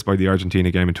of players by the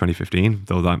Argentina game in 2015,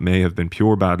 though that may have been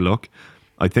pure bad luck.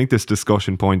 I think this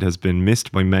discussion point has been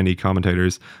missed by many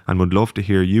commentators and would love to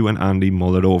hear you and Andy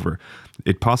mull it over.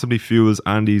 It possibly fuels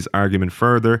Andy's argument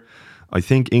further. I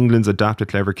think England's adapted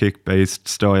clever kick-based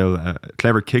style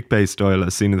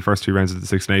as seen in the first 2 rounds of the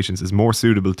Six Nations is more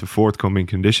suitable to forthcoming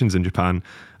conditions in Japan.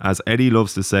 As Eddie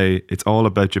loves to say, it's all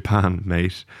about Japan,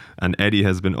 mate. And Eddie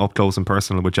has been up close and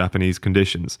personal with Japanese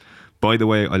conditions. By the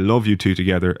way, I love you two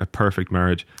together. A perfect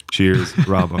marriage. Cheers,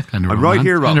 Robbo. I'm right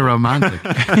here, Rob. Kind of romantic.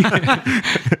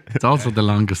 It's also the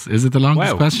longest. Is it the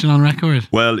longest question on record?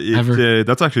 Well,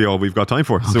 that's actually all we've got time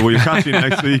for. So we'll catch you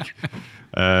next week.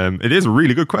 It is a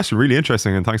really good question, really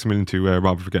interesting, and thanks a million to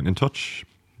Rob for getting in touch.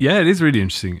 Yeah, it is really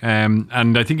interesting,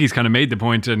 and I think he's kind of made the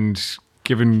point and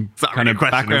given kind of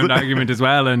background argument as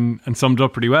well, and summed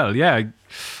up pretty well. Yeah,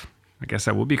 I guess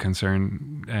that would be a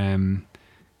concern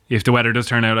if the weather does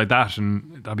turn out like that,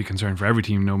 and that'll be a concern for every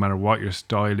team, no matter what your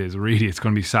style is. Really, it's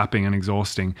going to be sapping and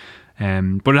exhausting.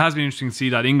 But it has been interesting to see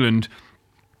that England,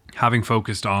 having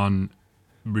focused on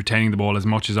retaining the ball as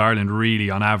much as Ireland, really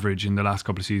on average in the last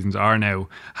couple of seasons, are now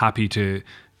happy to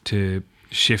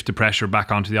shift the pressure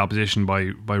back onto the opposition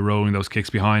by rolling those kicks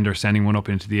behind or sending one up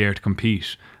into the air to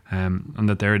compete, and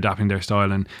that they're adapting their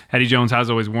style. And Eddie Jones has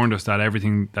always warned us that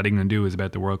everything that England do is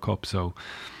about the World Cup. So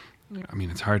I mean,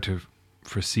 it's hard to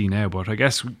foresee now, but I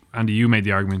guess, Andy, you made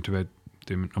the argument about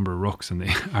the number of rucks, and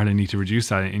Ireland need to reduce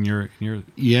that in your.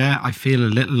 Yeah, I feel a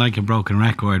little like a broken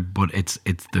record, but it's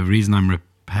the reason I'm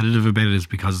repetitive about it is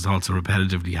because it's also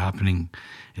repetitively happening.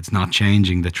 It's not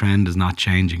changing. The trend is not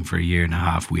changing for a year and a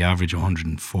half. We average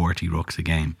 140 rucks a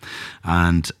game,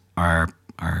 and our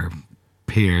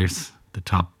peers,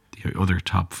 the other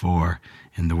top 4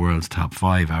 in the world's top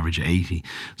 5, average 80.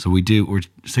 So we're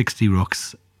 60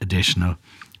 rucks additional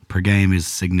per game is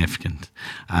significant.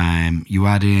 You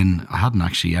add in, I hadn't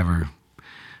actually ever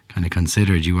kind of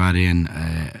considered, you add in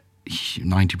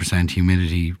 90%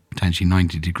 humidity, potentially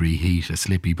 90-degree heat, a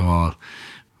slippy ball,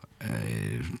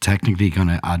 technically going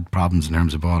to add problems in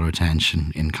terms of ball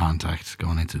retention in contact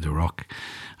going into the ruck,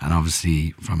 and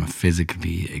obviously from a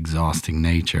physically exhausting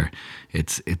nature,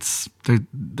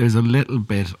 there's a little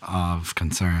bit of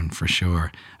concern for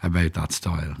sure about that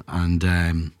style.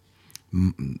 And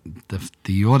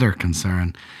the other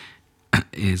concern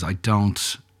is I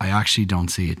actually don't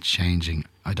see it changing.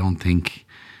 I don't think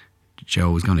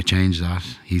Joe is going to change that.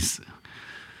 He's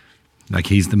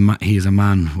a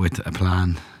man with a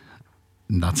plan,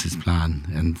 and that's his plan.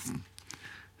 And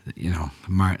you know,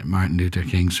 Martin Luther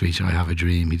King speech, "I have a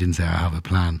dream." He didn't say "I have a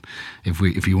plan."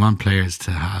 If you want players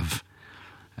to have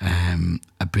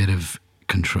a bit of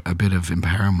control, a bit of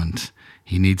empowerment,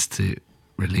 he needs to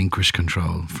relinquish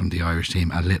control from the Irish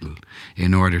team a little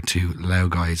in order to allow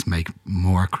guys make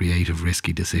more creative,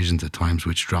 risky decisions at times,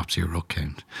 which drops your ruck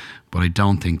count. But I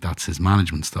don't think that's his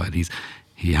management style.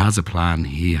 He has a plan.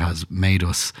 He has made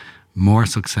us more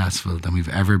successful than we've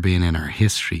ever been in our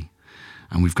history,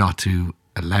 and we've got to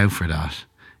allow for that.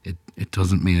 It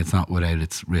doesn't mean it's not without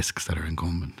its risks that are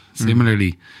incumbent.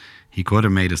 Similarly, he could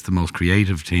have made us the most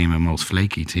creative team and most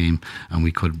flaky team, and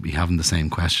we could be having the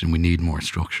same question. We need more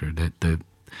structure.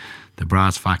 The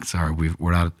brass facts are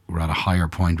we're at a higher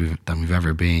point than we've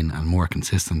ever been, and more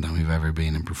consistent than we've ever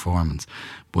been in performance.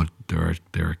 But there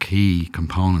are key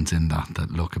components in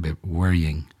that look a bit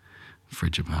worrying for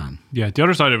Japan. Yeah, the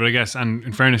other side of it, I guess, and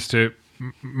in fairness to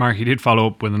Mark, he did follow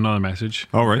up with another message.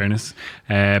 All right. In fairness,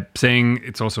 saying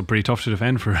it's also pretty tough to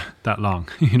defend for that long.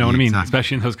 You know what I mean? Exactly.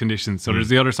 Especially in those conditions. So there's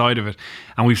the other side of it,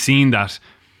 and we've seen that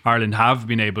Ireland have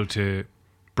been able to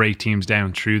break teams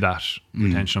down through that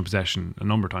retention of possession a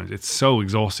number of times. It's so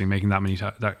exhausting making that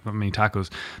many tackles,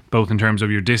 both in terms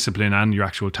of your discipline and your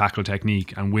actual tackle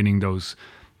technique, and winning those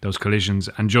collisions,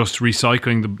 and just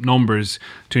recycling the numbers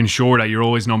to ensure that you're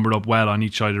always numbered up well on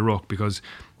each side of the ruck, because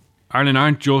Ireland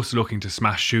aren't just looking to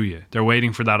smash through you. They're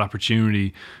waiting for that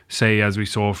opportunity, say as we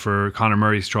saw for Conor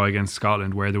Murray's try against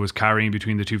Scotland, where there was carrying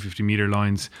between the 250 metre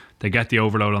lines. They get the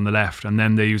overload on the left, and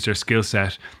then they use their skill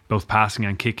set, both passing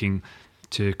and kicking,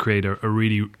 to create a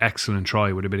really excellent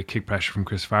try with a bit of kick pressure from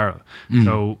Chris Farrell.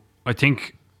 So I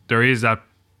think there is that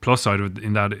plus side of it,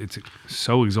 in that it's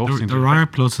so exhausting. There are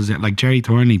pluses. Like Jerry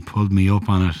Thornley pulled me up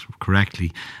on it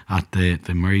correctly at the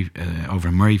Murray over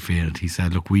Murrayfield. He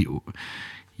said, "Look,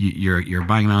 you're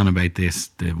banging on about this,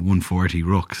 the 140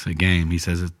 rucks a game." He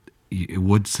says it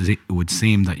would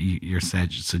seem that you're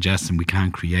suggesting we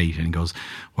can't create. And he goes,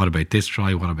 "What about this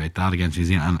try? What about that against New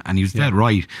Zealand?" And he was dead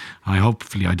right. And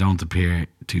hopefully I don't appear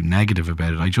too negative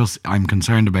about it. I'm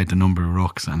concerned about the number of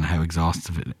rucks and how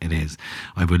exhaustive it is.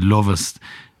 I would love us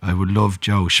I would love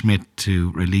Joe Schmidt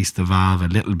to release the valve a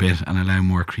little bit and allow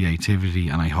more creativity,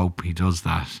 and I hope he does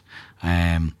that.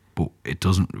 But it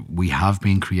doesn't. We have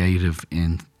been creative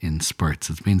in spurts.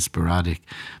 It's been sporadic,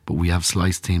 but we have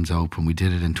sliced teams open. We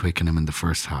did it in Twickenham in the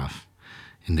first half.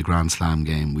 In the Grand Slam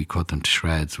game, we cut them to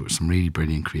shreds with some really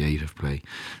brilliant creative play.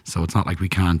 So it's not like we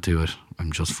can't do it.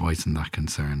 I'm just voicing that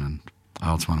concern, and I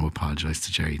also want to apologise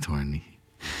to Jerry Thornley.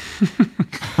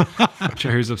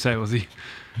 Jerry's upset, was he?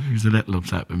 He was a little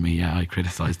upset with me. Yeah, I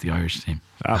criticised the Irish team.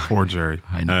 Poor Jerry.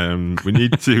 I know. We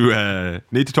need to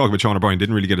talk about Sean O'Brien.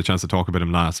 Didn't really get a chance to talk about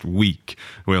him last week.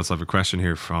 We also have a question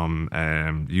here from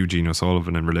Eugene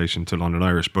O'Sullivan in relation to London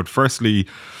Irish. But firstly,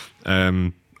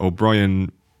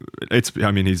 O'Brien,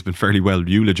 he's been fairly well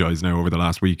eulogised now over the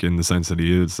last week in the sense that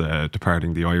he is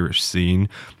departing the Irish scene.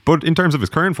 But in terms of his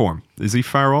current form, is he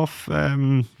far off,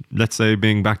 let's say,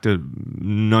 being back to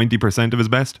 90% of his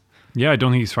best? Yeah, I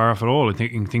don't think he's far off at all. I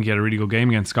think he had a really good game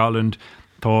against Scotland.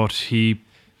 Thought he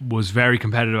was very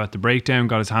competitive at the breakdown,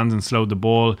 got his hands and slowed the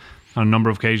ball on a number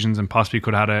of occasions, and possibly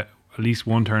could have had at least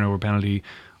one turnover penalty.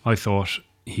 I thought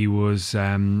he was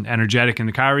energetic in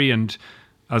the carry, and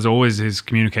as always, his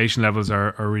communication levels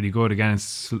are really good. Again,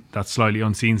 it's that slightly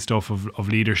unseen stuff of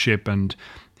leadership and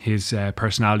his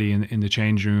personality in the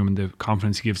change room and the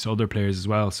confidence he gives to other players as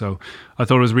well. So I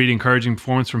thought it was a really encouraging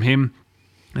performance from him.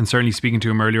 And certainly speaking to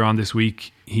him earlier on this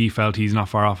week, he felt he's not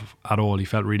far off at all. He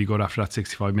felt really good after that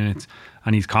 65 minutes.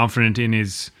 And he's confident in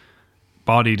his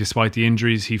body despite the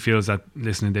injuries. He feels that,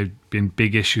 listen, they've been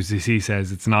big issues, as he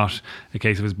says. It's not a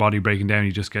case of his body breaking down.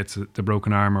 He just gets the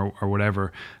broken arm or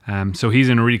whatever. So he's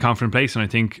in a really confident place. And I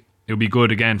think it would be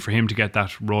good, again, for him to get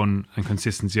that run and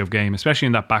consistency of game, especially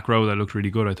in that back row that looked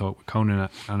really good, I thought, with Conan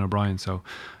and O'Brien. So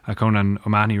Conan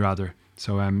O'Mahony, rather.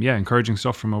 So, encouraging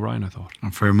stuff from O'Brien, I thought.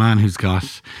 And for a man who's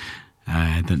got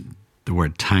the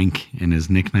word tank in his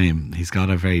nickname, he's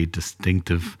got a very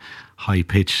distinctive high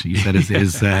pitch. You said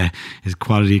his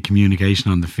quality of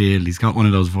communication on the field. He's got one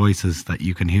of those voices that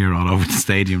you can hear all over the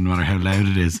stadium, no matter how loud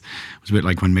it is. It was a bit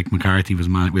like when Mick McCarthy was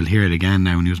we'll hear it again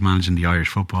now, when he was managing the Irish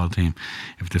football team.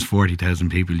 If there's 40,000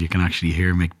 people, you can actually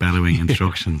hear Mick bellowing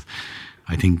instructions.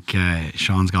 I think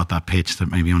Sean's got that pitch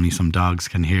that maybe only some dogs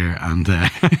can hear, and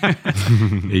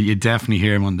you definitely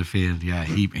hear him on the field. Yeah,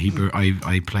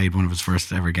 I played one of his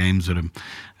first ever games with him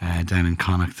down in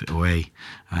Connacht away,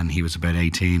 and he was about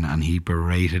 18, and he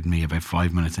berated me about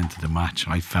 5 minutes into the match.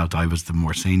 I felt I was the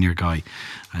more senior guy,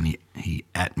 and he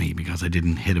ate me because I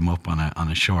didn't hit him up on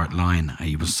a short line.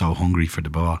 He was so hungry for the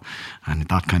ball, and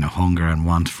that kind of hunger and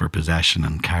want for possession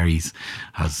and carries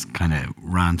has kind of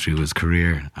ran through his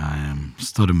career.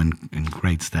 Stood him in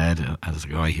great stead as a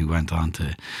guy who went on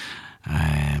to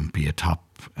be a top,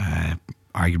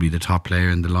 arguably the top player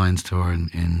in the Lions Tour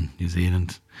in New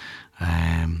Zealand.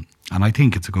 And I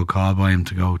think it's a good call by him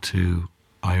to go to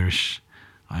Irish.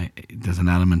 There's an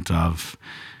element of,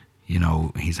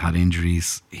 he's had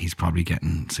injuries. He's probably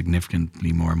getting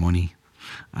significantly more money,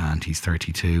 and he's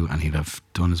 32, and he'll have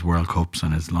done his World Cups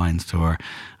and his Lions Tour,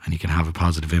 and he can have a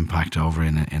positive impact over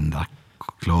in that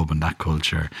club and that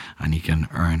culture, and he can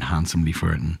earn handsomely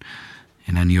for it. And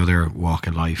in any other walk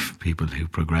of life, people who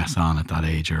progress on at that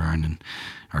age are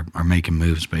making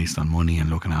moves based on money and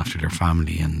looking after their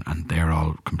family, and they're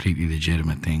all completely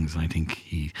legitimate things. And I think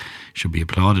he should be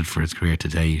applauded for his career to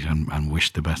date, and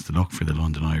wish the best of luck for the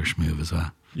London Irish move as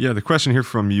well. Yeah, the question here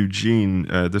from Eugene,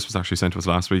 this was actually sent to us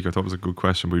last week. I thought it was a good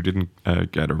question, but we didn't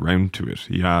get around to it.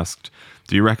 He asked,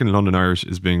 do you reckon London Irish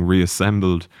is being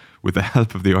reassembled with the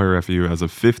help of the IRFU as a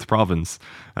fifth province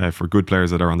for good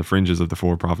players that are on the fringes of the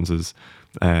four provinces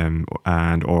and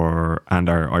are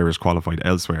Irish qualified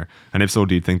elsewhere? And if so,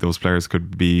 do you think those players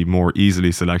could be more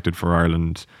easily selected for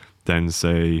Ireland than,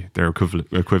 say, their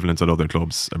equivalents at other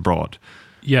clubs abroad?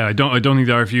 Yeah, I don't think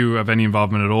the RFU have any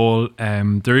involvement at all.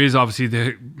 There is obviously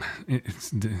the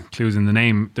clues in the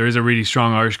name. There is a really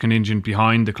strong Irish contingent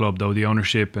behind the club, though. The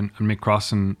ownership and Mick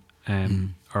Crossan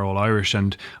are all Irish,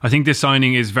 and I think this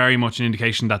signing is very much an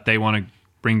indication that they want to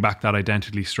bring back that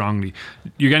identity strongly.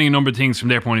 You're getting a number of things from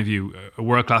their point of view. A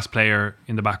world-class player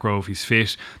in the back row if he's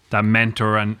fit, that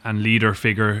mentor and leader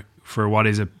figure for what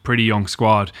is a pretty young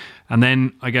squad, and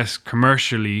then I guess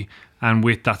commercially and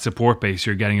with that support base,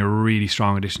 you're getting a really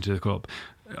strong addition to the club.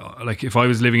 Like if I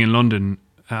was living in London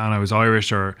and I was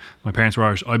Irish, or my parents were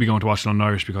Irish, I'd be going to watch London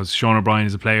Irish because Sean O'Brien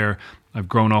is a player I've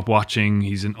grown up watching.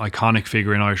 He's an iconic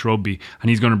figure in Irish rugby, and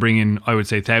he's going to bring in, I would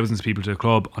say, thousands of people to the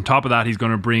club. On top of that, he's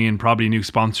going to bring in probably new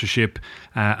sponsorship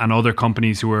and other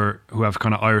companies who have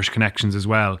kind of Irish connections as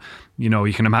well. You know,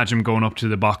 you can imagine him going up to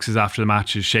the boxes after the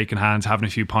matches, shaking hands, having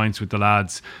a few pints with the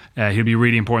lads. He'll be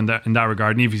really important in that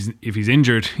regard. And if he's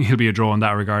injured, he'll be a draw in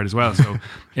that regard as well. So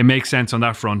it makes sense on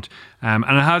that front. And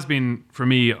it has been, for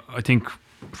me, I think,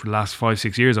 for the last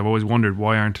 5-6 years, I've always wondered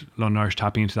why aren't London Irish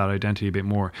tapping into that identity a bit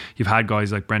more. You've had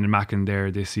guys like Brendan Mackin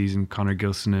there this season, Conor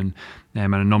Gilson and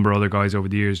a number of other guys over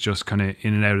the years just kind of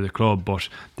in and out of the club, but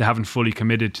they haven't fully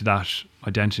committed to that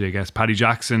identity, I guess. Paddy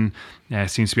Jackson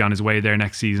seems to be on his way there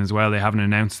next season as well. They haven't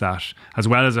announced that, as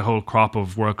well as a whole crop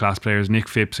of world-class players. Nick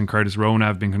Phipps and Curtis Rona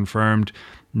have been confirmed.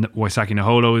 Waisaki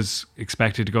Naholo is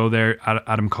expected to go there.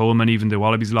 Adam Coleman, even the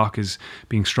Wallabies lock, is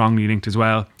being strongly linked as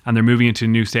well. And they're moving into a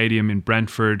new stadium in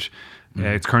Brentford.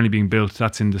 It's currently being built.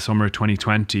 That's in the summer of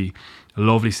 2020. A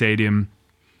lovely stadium,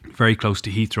 very close to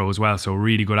Heathrow as well. So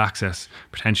really good access,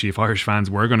 potentially, if Irish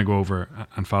fans were going to go over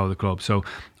and follow the club. So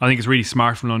I think it's really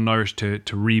smart from London Irish to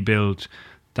rebuild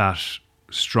that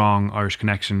strong Irish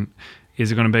connection.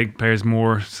 Is it going to make players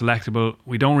more selectable?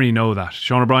 We don't really know that.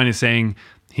 Sean O'Brien is saying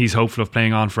he's hopeful of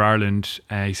playing on for Ireland.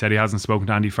 He said he hasn't spoken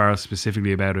to Andy Farrell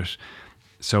specifically about it.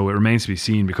 So it remains to be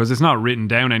seen, because it's not written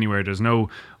down anywhere. There's no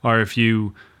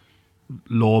RFU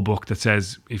law book that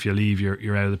says if you leave,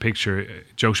 you're out of the picture.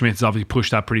 Joe Schmidt has obviously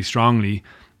pushed that pretty strongly.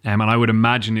 And I would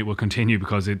imagine it will continue,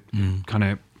 because it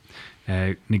kind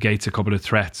of negates a couple of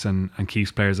threats and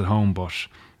keeps players at home. But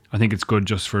I think it's good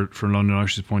just for London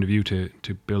Irish's point of view to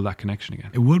build that connection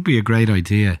again. It would be a great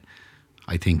idea,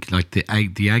 I think. Like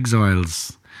the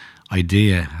Exiles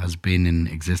idea has been in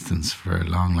existence for a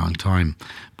long, long time,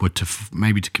 but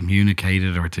maybe to communicate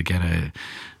it, or to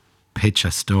pitch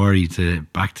a story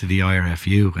back to the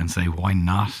IRFU and say, why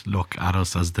not look at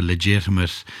us as the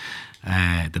legitimate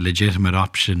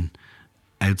option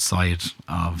outside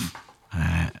of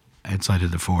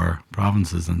the 4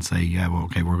 provinces, and say, yeah, well,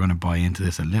 okay, we're going to buy into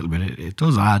this a little bit. It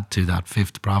does add to that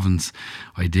 5th province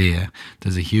idea.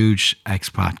 There's a huge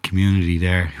expat community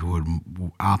there who would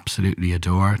absolutely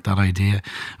adore that idea,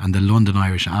 and the London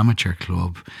Irish Amateur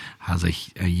Club has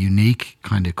a unique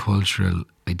kind of cultural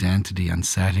identity and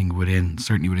setting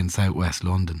certainly within southwest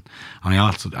London. And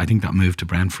I think that move to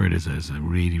Brentford is a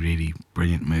really, really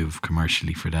brilliant move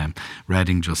commercially for them.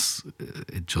 Reading just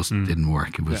didn't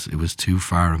work. It was too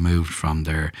far removed from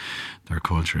their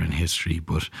culture and history.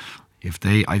 But if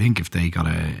they got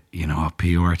a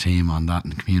PR team on that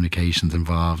and communications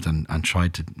involved and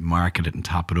tried to market it and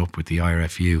tap it up with the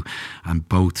IRFU, and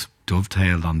both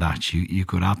dovetailed on that, you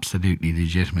could absolutely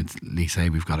legitimately say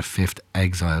we've got a 5th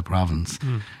exile province.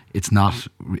 It's not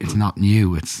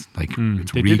new. It's like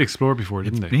they did explore before,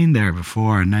 didn't they? It's been there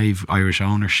before, and now you've Irish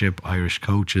ownership, Irish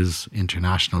coaches,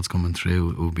 internationals coming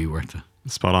through. It would be worth it.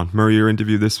 Spot on. Murray, your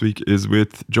interview this week is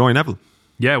with Joy Neville.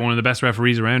 Yeah, one of the best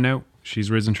referees around now.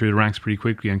 She's risen through the ranks pretty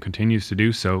quickly and continues to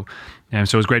do so.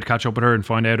 So it's great to catch up with her and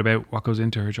find out about what goes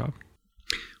into her job.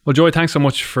 Well, Joy, thanks so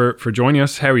much for joining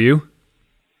us. How are you?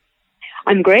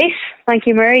 I'm great. Thank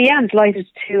you, Murray. Yeah, I'm delighted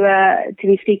to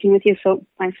be speaking with you. So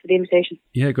thanks for the invitation.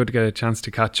 Yeah, good to get a chance to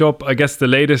catch up. I guess the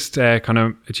latest kind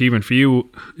of achievement for you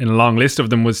in a long list of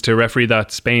them was to referee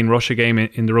that Spain-Russia game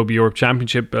in the Rugby Europe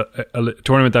Championship, a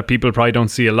tournament that people probably don't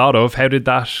see a lot of. How did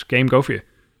that game go for you?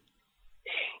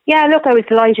 Yeah, look, I was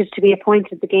delighted to be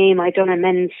appointed the game. I'd done a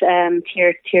men's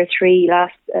tier 3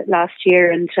 last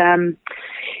year, and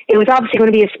it was obviously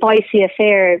going to be a spicy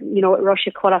affair, you know, with Russia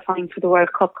qualifying for the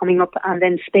World Cup coming up, and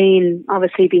then Spain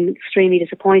obviously being extremely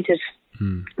disappointed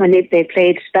when they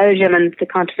played Belgium and the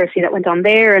controversy that went on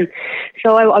there. And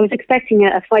so I was expecting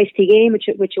a feisty game, which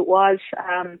it was.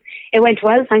 It went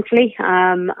well, thankfully,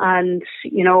 and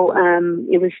you know,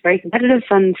 it was very competitive.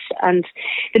 And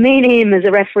the main aim as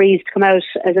a referee is to come out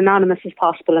as anonymous as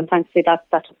possible, and thankfully that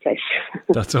took place.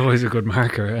 That's always a good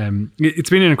marker. It's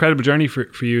been an incredible journey for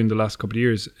you in the last couple of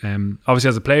years. Obviously,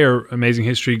 as a player, amazing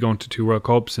history, going to 2 World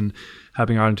Cups and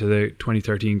helping Ireland to the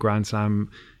 2013 Grand Slam.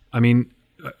 I mean,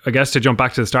 I guess to jump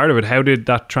back to the start of it, how did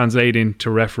that translate into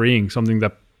refereeing? Something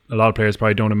that a lot of players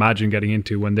probably don't imagine getting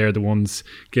into when they're the ones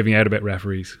giving out about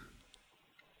referees.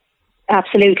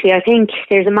 Absolutely. I think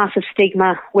there's a massive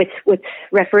stigma with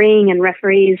refereeing and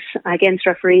referees against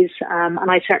referees, and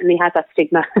I certainly had that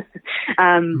stigma.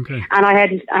 Okay. And I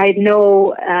had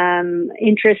no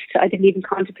interest. I didn't even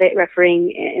contemplate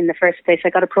refereeing in the first place.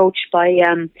 I got approached by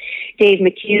Dave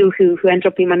McHugh, who ended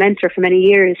up being my mentor for many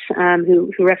years,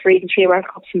 who refereed in 3 World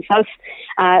Cups himself,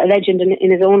 a legend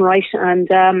in his own right.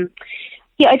 And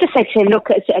Yeah, I just said to him, look,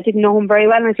 I didn't know him very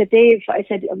well, and I said, Dave, I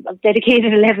said, I've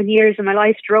dedicated 11 years of my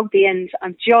life to rugby, and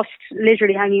I'm just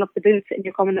literally hanging up the boots, and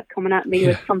you're coming at me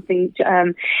with something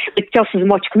with just as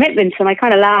much commitment. And I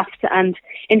kind of laughed, and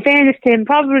in fairness to him,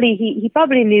 probably he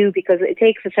probably knew, because it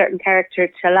takes a certain character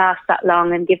to last that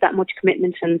long and give that much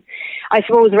commitment. And I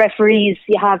suppose referees,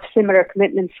 you have similar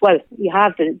commitments. Well, you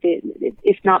have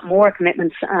if not more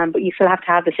commitments, but you still have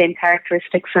to have the same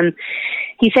characteristics. And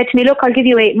he said to me, look, I'll give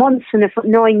you 8 months, and if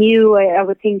knowing you, I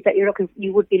would think that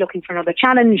you would be looking for another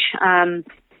challenge. And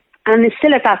it's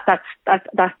still at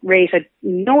that rate. I had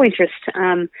no interest.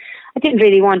 I didn't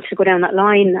really want to go down that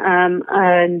line,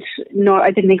 and no,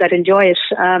 I didn't think I'd enjoy it.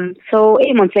 So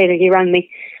 8 months later, he rang me,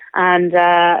 and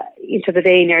into the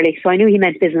day nearly. So I knew he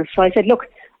meant business. So I said, look,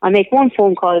 I'll make one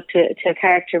phone call to a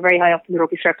character very high up in the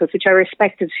rugby circles, which I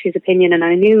respected his opinion, and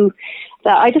I knew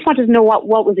that I just wanted to know what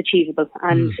was achievable.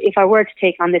 And if I were to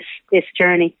take on this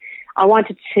journey, I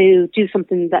wanted to do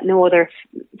something that no other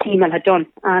female had done.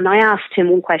 And I asked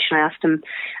him one question. I asked him,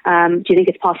 do you think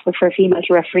it's possible for a female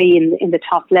to referee in the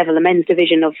top level, the men's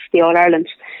division of the All-Ireland,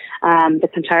 the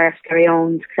Clontarf,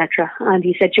 Garryones, etc.? And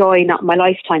he said, Joy, not in my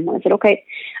lifetime. And I said, okay.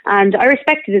 And I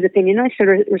respected his opinion. I still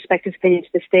respect his opinion to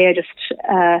this day. I just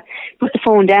put the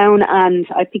phone down, and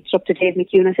I picked it up to Dave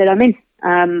McHugh, and I said, I'm in.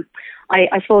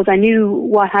 I suppose I knew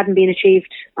what hadn't been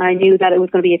achieved. I knew that it was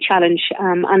going to be a challenge.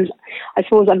 And I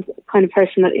suppose I'm the kind of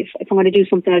person that if I'm going to do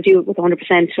something, I'll do it with 100%.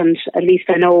 And at least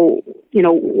I know,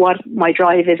 what my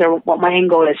drive is or what my end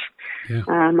goal is. Yeah.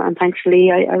 And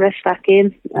thankfully, I rest that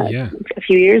game a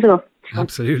few years ago.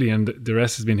 Absolutely, and the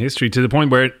rest has been history, to the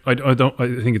point where I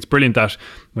think it's brilliant that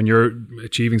when you're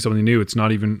achieving something new, it's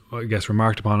not even, I guess,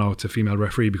 remarked upon, it's a female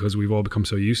referee, because we've all become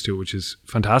so used to it, which is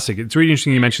fantastic. It's really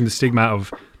interesting you mentioned the stigma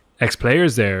of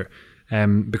ex-players there,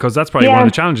 because that's probably one of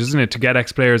the challenges, isn't it, to get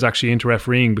ex-players actually into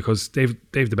refereeing, because they've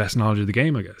the best knowledge of the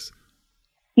game, I guess.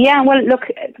 Yeah, well, look,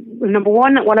 number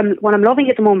one, what I'm loving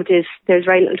at the moment is there's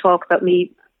very little talk about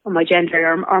me or my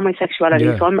gender or my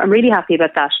sexuality. So I'm really happy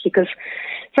about that, because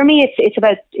for me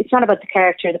it's not about the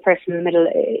character, the person in the middle.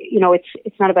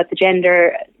 It's not about the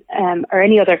gender or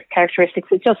any other characteristics.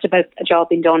 It's just about a job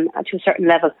being done to a certain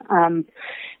level.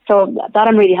 So that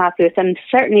I'm really happy with. And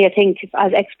certainly I think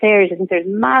as ex-players, I think there's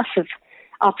massive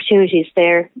opportunities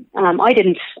there. I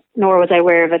didn't, nor was I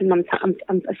aware of it. And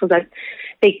I suppose a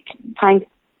big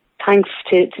thanks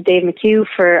to Dave McHugh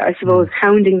for, I suppose,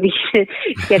 hounding me to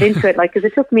get into it. Because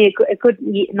it took me a good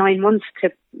 9 months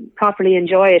to properly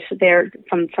enjoy it there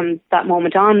from that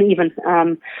moment on even.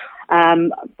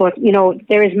 But,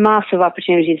 there is massive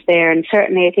opportunities there. And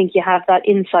certainly I think you have that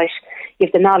insight. You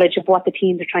have the knowledge of what the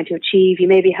teams are trying to achieve. You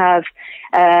maybe have,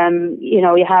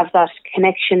 you have that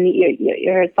connection.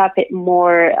 You're that bit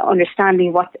more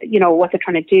understanding what they're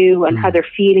trying to do and how they're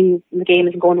feeling when the game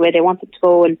isn't going the way they want it to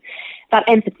go. And that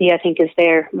empathy, I think, is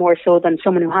there more so than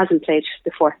someone who hasn't played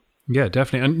before. Yeah,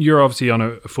 definitely. And you're obviously on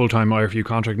a full-time IRFU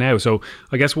contract now. So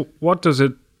I guess what does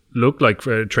it look like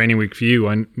for a training week for you?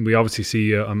 And we obviously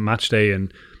see a match day,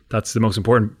 and that's the most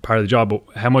important part of the job. But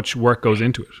how much work goes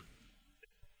into it?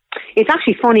 It's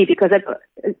actually funny because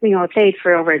I played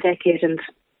for over a decade, and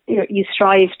you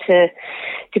strive to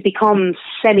become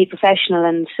semi-professional,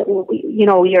 and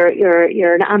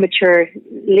you're an amateur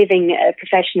living a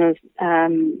professional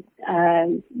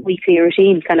weekly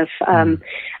routine kind of.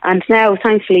 And now,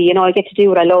 thankfully, I get to do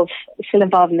what I love, still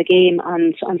involved in the game,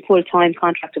 and I'm full-time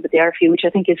contracted with the RFU, which I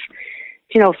think is,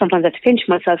 sometimes I have to pinch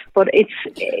myself, but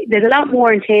there's a lot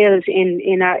more entailed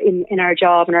in our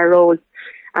job and our role.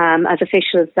 As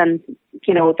officials than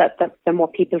than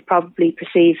what people probably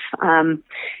perceive.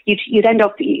 You'd end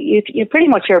up you pretty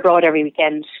much are abroad every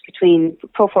weekend between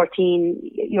Pro 14,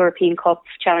 European Cup,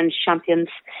 Challenge Champions,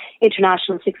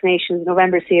 International Six Nations,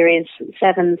 November Series,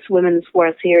 Sevens, Women's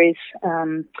World Series,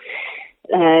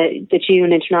 the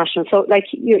June International. So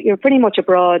you're pretty much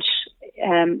abroad,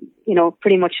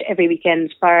 pretty much every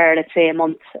weekend, bar let's say a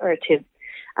month or two.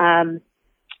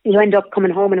 You end up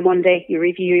coming home on a Monday. You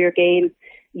review your game.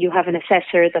 You have an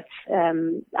assessor that's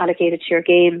allocated to your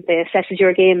game. They assesses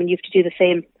your game, and you have to do the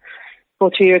same. Go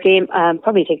through your game.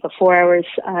 Probably take about 4 hours.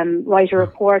 Write a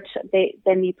report.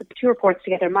 Then you put the two reports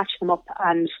together, match them up,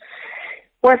 and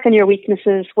work on your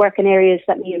weaknesses. Work in areas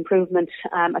that need improvement.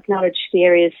 Acknowledge the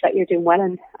areas that you're doing well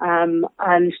in,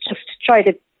 and just try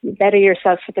to better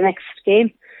yourself for the next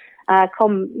game.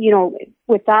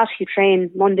 With that, you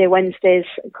train Monday, Wednesdays.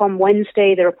 Come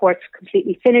Wednesday, the report's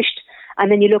completely finished. And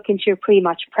then you look into your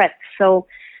pre-match prep. So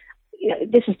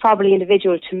this is probably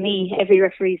individual to me. Every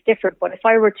referee is different. But if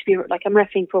I were to be, I'm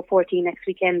refereeing Pro 14 next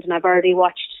weekend, and I've already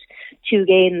watched 2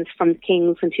 games from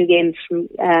Kings and 2 games from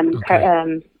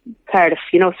Cardiff,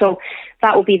 so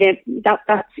that would be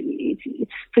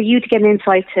it's for you to get an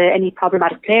insight to any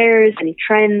problematic players, any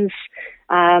trends,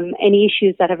 any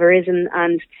issues that have arisen,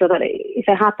 and so that if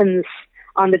it happens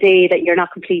on the day, that you're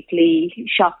not completely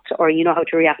shocked, or you know how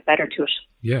to react better to it.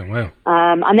 Yeah, wow.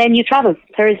 And then you travel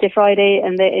Thursday, Friday,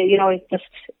 and it's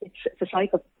a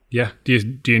cycle. Yeah. Do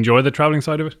you enjoy the travelling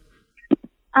side of it?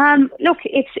 Look,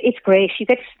 it's great. You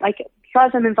get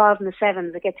because I'm involved in the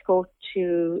Sevens, I get to go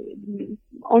to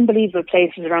unbelievable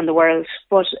places around the world.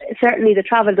 But certainly the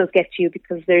travel does get to you,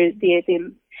 because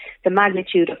the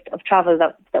magnitude of travel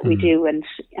that we do. And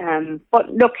but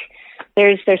look,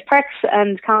 there's perks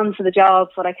and cons of the job,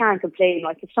 but I can't complain.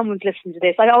 Like, if someone's listening to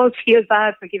this, I always feel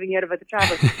bad for giving out about the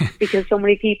travel because so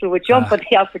many people would jump at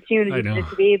the opportunity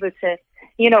to be able to,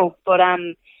 but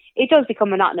it does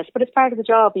become monotonous, but it's part of the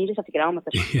job, and you just have to get on with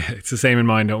it. Yeah, it's the same in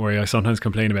mine, don't worry. I sometimes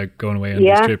complain about going away on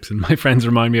these trips, and my friends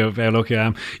remind me of how lucky I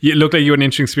am. It looked like you had an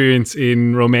interesting experience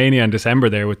in Romania in December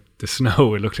there with the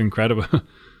snow. It looked incredible.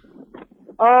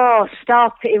 Oh,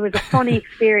 stop. It was a funny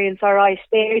experience, all right.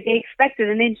 They expected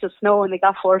an inch of snow and they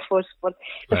got 4 foot. But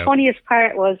the funniest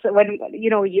part was when,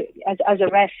 you as a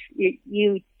ref,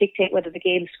 you dictate whether the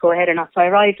game's to go ahead or not. So I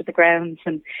arrived at the grounds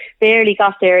and barely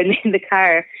got there in the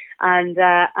car. And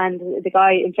the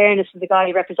guy, in fairness to the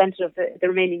guy, representative of the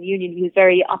Romanian Union, he was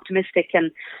very optimistic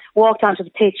and walked onto the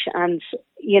pitch, and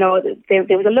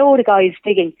there was a load of guys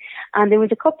digging, and there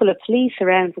was a couple of police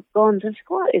around with guns. I was like,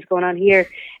 what is going on here?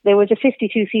 There was a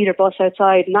 52-seater bus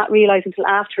outside, not realising until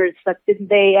afterwards that didn't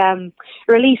they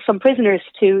release some prisoners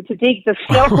to dig the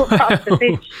snow across the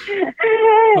pitch.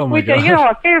 Which,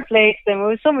 fair play to them. It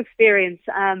was some experience,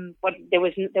 but there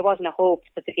wasn't a hope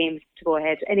that the game was to go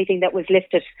ahead. Anything that was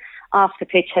lifted off the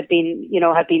pitch had been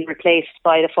replaced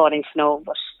by the falling snow.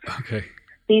 But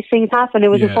these things happen. It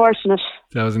was unfortunate.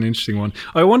 That was an interesting one.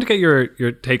 I want to get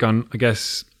your take on, I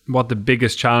guess, what the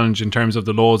biggest challenge in terms of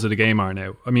the laws of the game are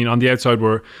now. I mean, on the outside,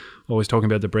 we're always talking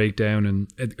about the breakdown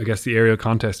and I guess the aerial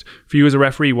contest. For you as a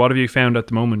referee, what have you found at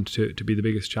the moment to be the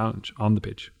biggest challenge on the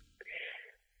pitch?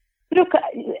 Look,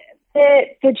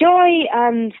 the joy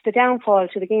and the downfall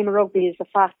to the game of rugby is the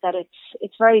fact that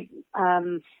it's very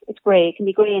it's grey. It can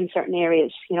be grey in certain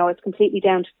areas. It's completely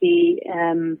down to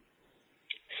the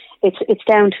it's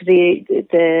down to the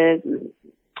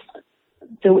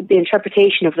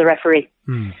interpretation of the referee.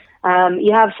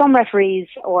 You have some referees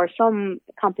or some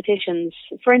competitions.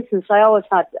 For instance, I've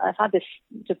had this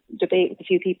debate with a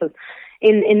few people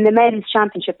in the men's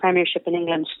championship premiership in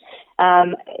England.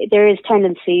 There is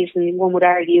tendencies, and one would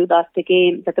argue that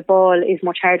the ball is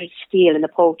much harder to steal in the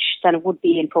poach than it would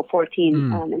be in Pro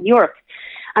 14 in Europe.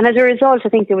 And as a result, I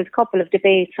think there was a couple of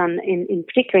debates in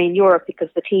particularly in Europe, because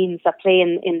the teams that play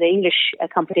in the English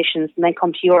competitions and then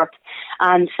come to Europe,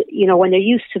 and when they're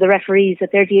used to the referees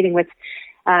that they're dealing with,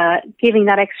 giving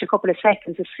that extra couple of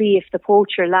seconds to see if the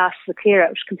poacher lasts the clear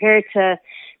out, compared to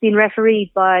being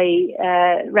refereed by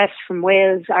refs from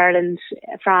Wales, Ireland,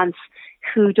 France,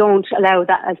 who don't allow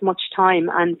that as much time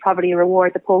and probably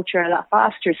reward the poacher a lot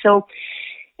faster. So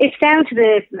it's down to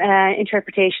the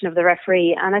interpretation of the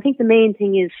referee, and I think the main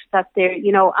thing is that there,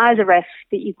 as a ref,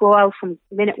 that you go out from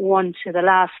minute 1 to the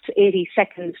last 80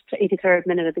 seconds to 83rd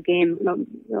minute of the game,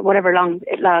 whatever long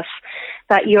it lasts,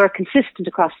 that you're consistent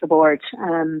across the board.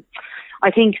 I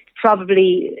think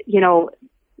probably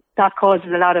that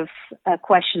causes a lot of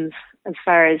questions as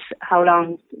far as how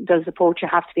long does the poacher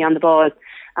have to be on the ball,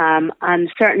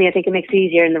 and certainly I think it makes it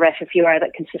easier in the ref if you are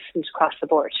that consistent across the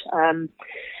board.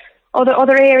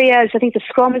 Other areas, I think the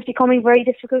scrum is becoming very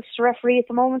difficult to referee at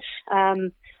the moment.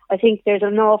 I think there's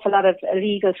an awful lot of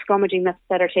illegal scrummaging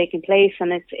that are taking place,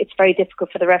 and it's very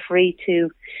difficult for the referee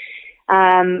to,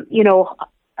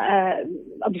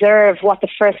 observe what the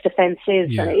first offence is.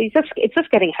 Yeah. And it's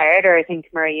just getting harder, I think,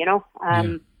 Murray.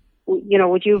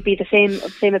 Would you be the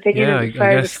same opinion? Yeah, I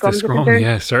guess the scrum.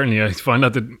 Yeah, certainly. I find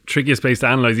that the trickiest place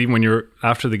to analyse, even when you're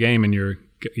after the game and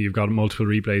you've got multiple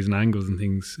replays and angles and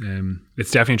things.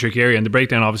 It's definitely a tricky area, and the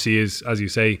breakdown obviously is, as you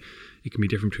say, it can be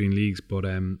different between leagues, but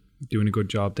doing a good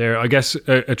job there. I guess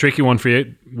a tricky one for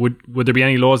you, would there be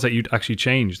any laws that you'd actually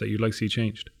change, that you'd like to see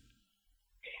changed?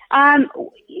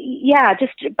 Yeah,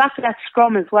 just back to that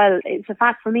scrum as well. It's a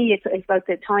fact for me. It's about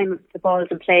the time the ball's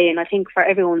in play, and I think for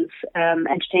everyone's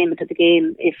entertainment of the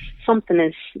game, if something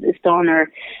is done, or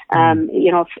I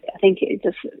think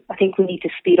we need to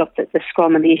speed up the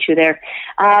scrum and the issue there.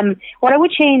 What I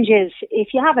would change is if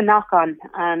you have a knock on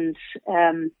and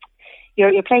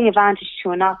you're playing advantage to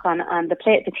a knock on, and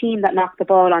the team that knocked the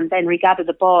ball on then regather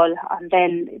the ball, and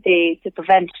then they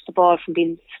prevent the ball from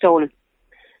being stolen.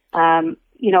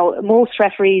 Most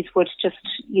referees would just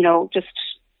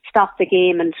stop the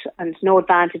game and no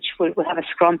advantage will have a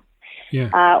scrum.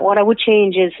 Yeah. What I would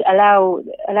change is allow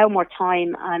more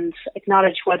time and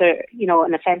acknowledge whether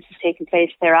an offence has taken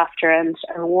place thereafter, and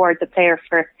reward the player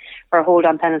for a hold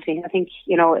on penalty. I think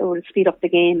it would speed up the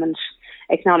game and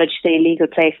acknowledge the illegal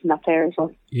play from that player as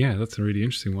well. Yeah, that's a really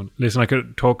interesting one. Listen, I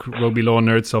could talk rugby law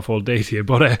nerd stuff all day to you,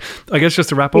 but I guess just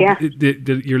to wrap up,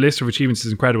 your list of achievements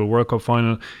is incredible. World Cup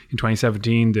final in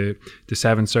 2017, the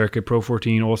Seventh Circuit, Pro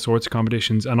 14, all sorts of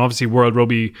competitions, and obviously World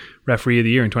Rugby Referee of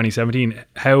the Year in 2017.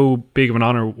 How big of an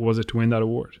honour was it to win that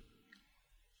award?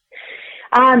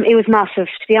 It was massive,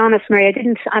 to be honest, Mary. I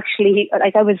didn't actually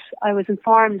I was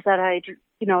informed that I'd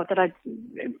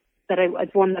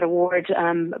won that award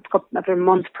a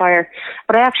month prior,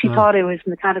 but I actually thought it was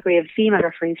in the category of female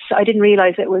referees. So I didn't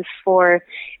realise it was for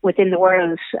within the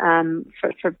world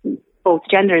for both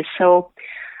genders. So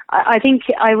I think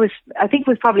it was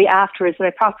probably afterwards that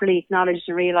I properly acknowledged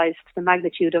and realised the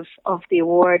magnitude of the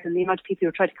award and the amount of people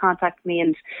who tried to contact me,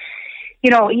 and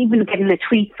even getting a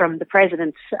tweet from the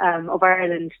president of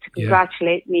Ireland to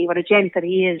congratulate me. What a gent that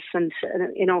he is, and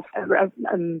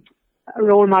a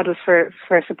role model for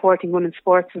supporting women's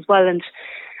sports as well. And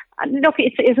look,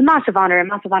 it's a massive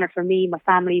honour for me, my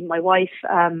family, my wife,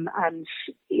 and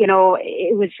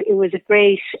it was a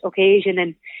great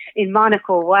occasion in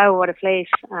Monaco. Wow, what a place!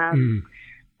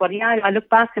 But yeah, I look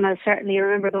back and I certainly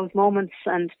remember those moments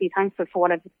and be thankful for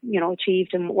what I've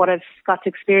achieved and what I've got to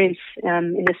experience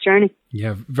in this journey.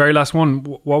 Yeah, very last one.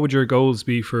 What would your goals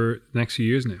be for the next few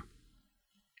years now?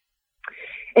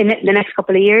 In the next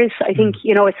couple of years, I think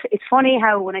it's funny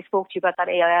how when I spoke to you about that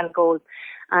AIL goal,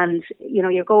 and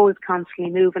your goals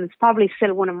constantly move, and it's probably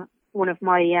still one of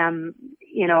my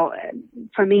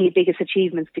for me biggest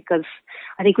achievements, because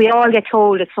I think we all get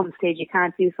told at some stage you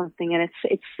can't do something, and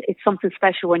it's something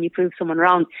special when you prove someone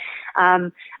wrong.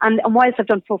 And whilst I've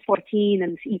done Pro 14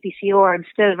 and EPCR, I'm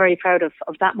still very proud of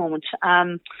that moment.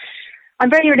 I'm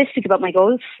very realistic about my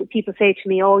goals. People say to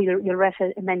me, "Oh, you'll ref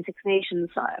in Men's Six Nations."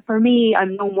 For me,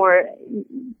 I'm no more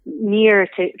near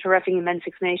to refereeing in Men's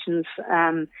Six Nations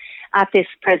at this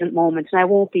present moment, and I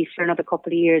won't be for another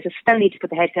couple of years. I still need to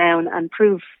put the head down and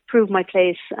prove my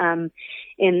place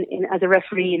in as a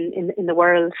referee in the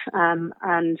world,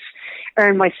 and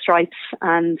earn my stripes.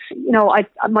 And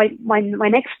my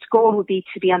next goal would be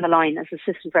to be on the line as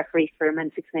assistant referee for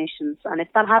Men's Six Nations, and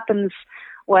if that happens,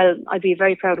 well, I'd be a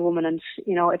very proud woman. And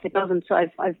if it doesn't,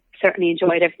 I've certainly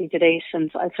enjoyed everything to date, and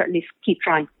I'll certainly keep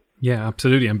trying. Yeah,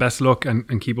 absolutely. And best of luck,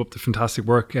 and keep up the fantastic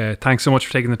work. Thanks so much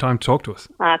for taking the time to talk to us.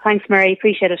 Thanks, Mary.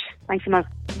 Appreciate it. Thanks so much.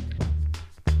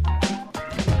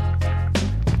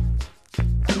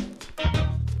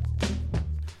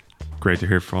 Great to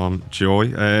hear from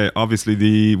Joy. Obviously,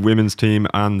 the women's team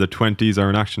and the 20s are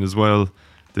in action as well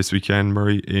this weekend,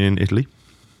 Murray, in Italy.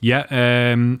 Yeah,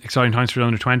 exciting times for the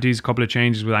under-20s. A couple of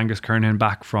changes with Angus Kernahan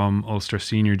back from Ulster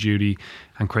senior duty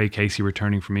and Craig Casey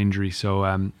returning from injury. So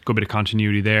good bit of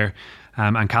continuity there.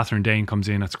 And Catherine Dane comes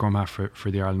in at scrum half for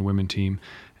the Ireland women team.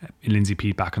 Lindsay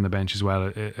Peat back on the bench as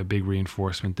well, a big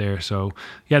reinforcement there. So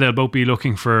yeah, they'll both be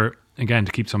looking for, again,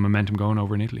 to keep some momentum going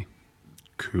over in Italy.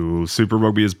 Cool. Super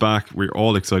Rugby is back. We're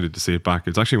all excited to see it back.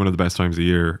 It's actually one of the best times of the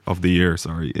year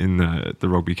in the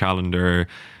rugby calendar.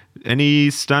 Any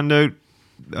standout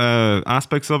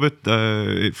aspects of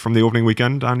it from the opening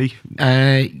weekend, Andy?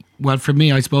 Well, for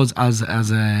me, I suppose as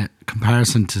a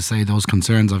comparison to say those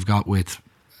concerns I've got with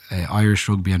Irish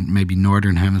rugby and maybe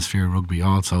Northern Hemisphere rugby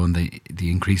also, and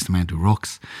the increased amount of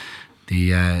rucks.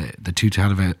 The two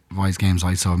televised games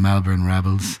I saw, Melbourne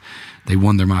Rebels, they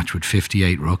won their match with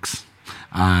 58 rucks,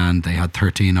 and they had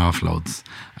 13 offloads.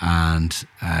 And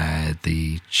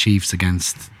the Chiefs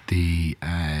against the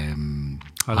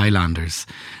Highlanders,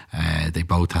 they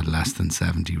both had less than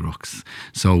 70 rucks.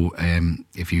 So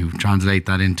if you translate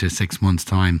that into 6 months'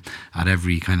 time, at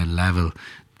every kind of level,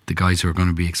 the guys who are going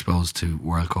to be exposed to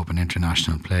World Cup and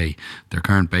international play, their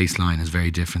current baseline is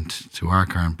very different to our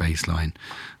current baseline.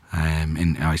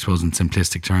 I suppose in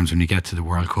simplistic terms, when you get to the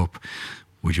World Cup,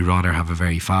 would you rather have a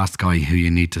very fast guy who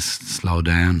you need to slow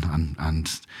down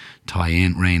and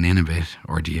rein in a bit,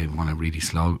 or do you want a really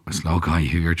slow guy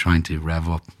who you're trying to rev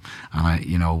up?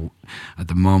 And at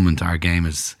the moment our game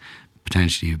is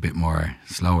potentially a bit more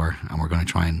slower, and we're going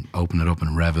to try and open it up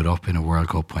and rev it up in a World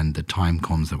Cup when the time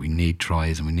comes that we need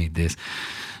tries and we need this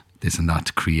and that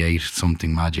to create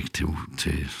something magic to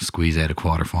squeeze out a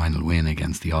quarter-final win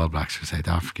against the All Blacks for South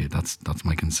Africa. That's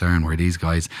my concern, where these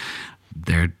guys,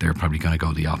 they're probably going to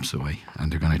go the opposite way,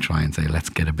 and they're going to try and say, let's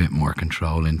get a bit more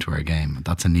control into our game.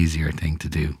 That's an easier thing to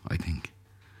do, I think.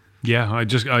 Yeah, I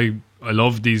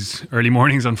love these early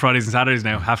mornings on Fridays and Saturdays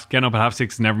now. Getting up at 6:30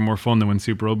 is never more fun than when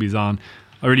Super Rugby's on.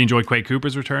 I really enjoyed Quade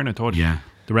Cooper's return. I thought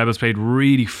the Rebels played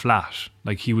really flat.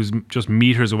 Like he was just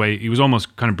meters away. He was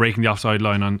almost kind of breaking the offside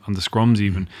line on the scrums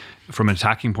even from an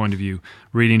attacking point of view.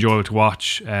 Really enjoyable to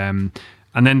watch.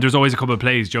 And then there's always a couple of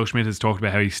plays. Joe Schmidt has talked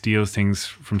about how he steals things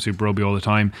from Super Rugby all the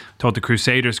time. Thought the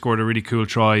Crusaders scored a really cool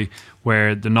try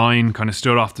where the 9 kind of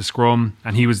stood off the scrum,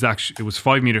 and he was actually, it was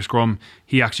 5 metre scrum.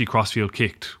 He actually crossfield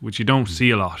kicked, which you don't see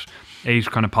a lot. 8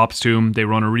 kind of pops to him. They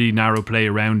run a really narrow play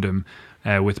around him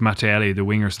with Matteelli, the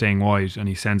winger, staying wide, and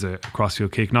he sends a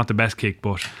crossfield kick. Not the best kick,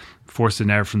 but forced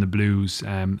an error from the Blues.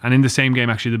 And in the same game,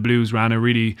 actually, the Blues ran a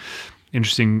really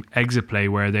interesting exit play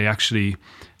where they actually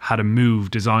had a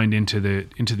move designed into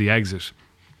the exit.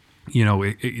 You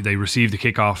know, they received the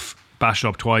kickoff, bashed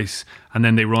up twice, and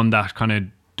then they run that kind of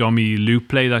dummy loop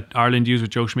play that Ireland used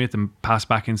with Joe Schmidt and pass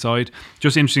back inside.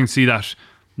 Just interesting to see that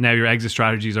now your exit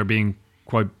strategies are being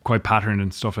quite patterned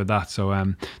and stuff like that.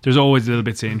 So there's always little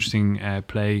bits of interesting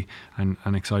play and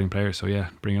exciting players. So yeah,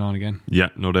 bring it on again. Yeah,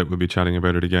 no doubt we'll be chatting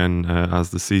about it again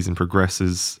as the season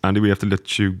progresses. Andy, we have to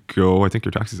let you go. I think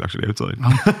your taxi's actually outside.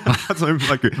 That's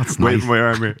like waving my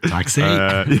arm here. Taxi.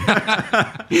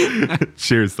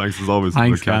 Cheers. Thanks as always.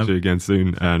 Thanks, we'll catch Gav. you again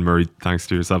soon. And Murray, thanks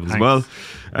to yourself as well.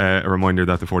 A reminder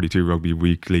that the 42 Rugby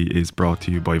Weekly is brought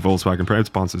to you by Volkswagen, proud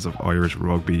sponsors of Irish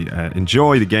Rugby.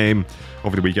 Enjoy the game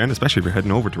over the weekend, especially if you're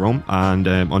heading over to Rome. And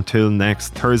until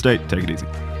next Thursday, take it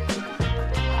easy.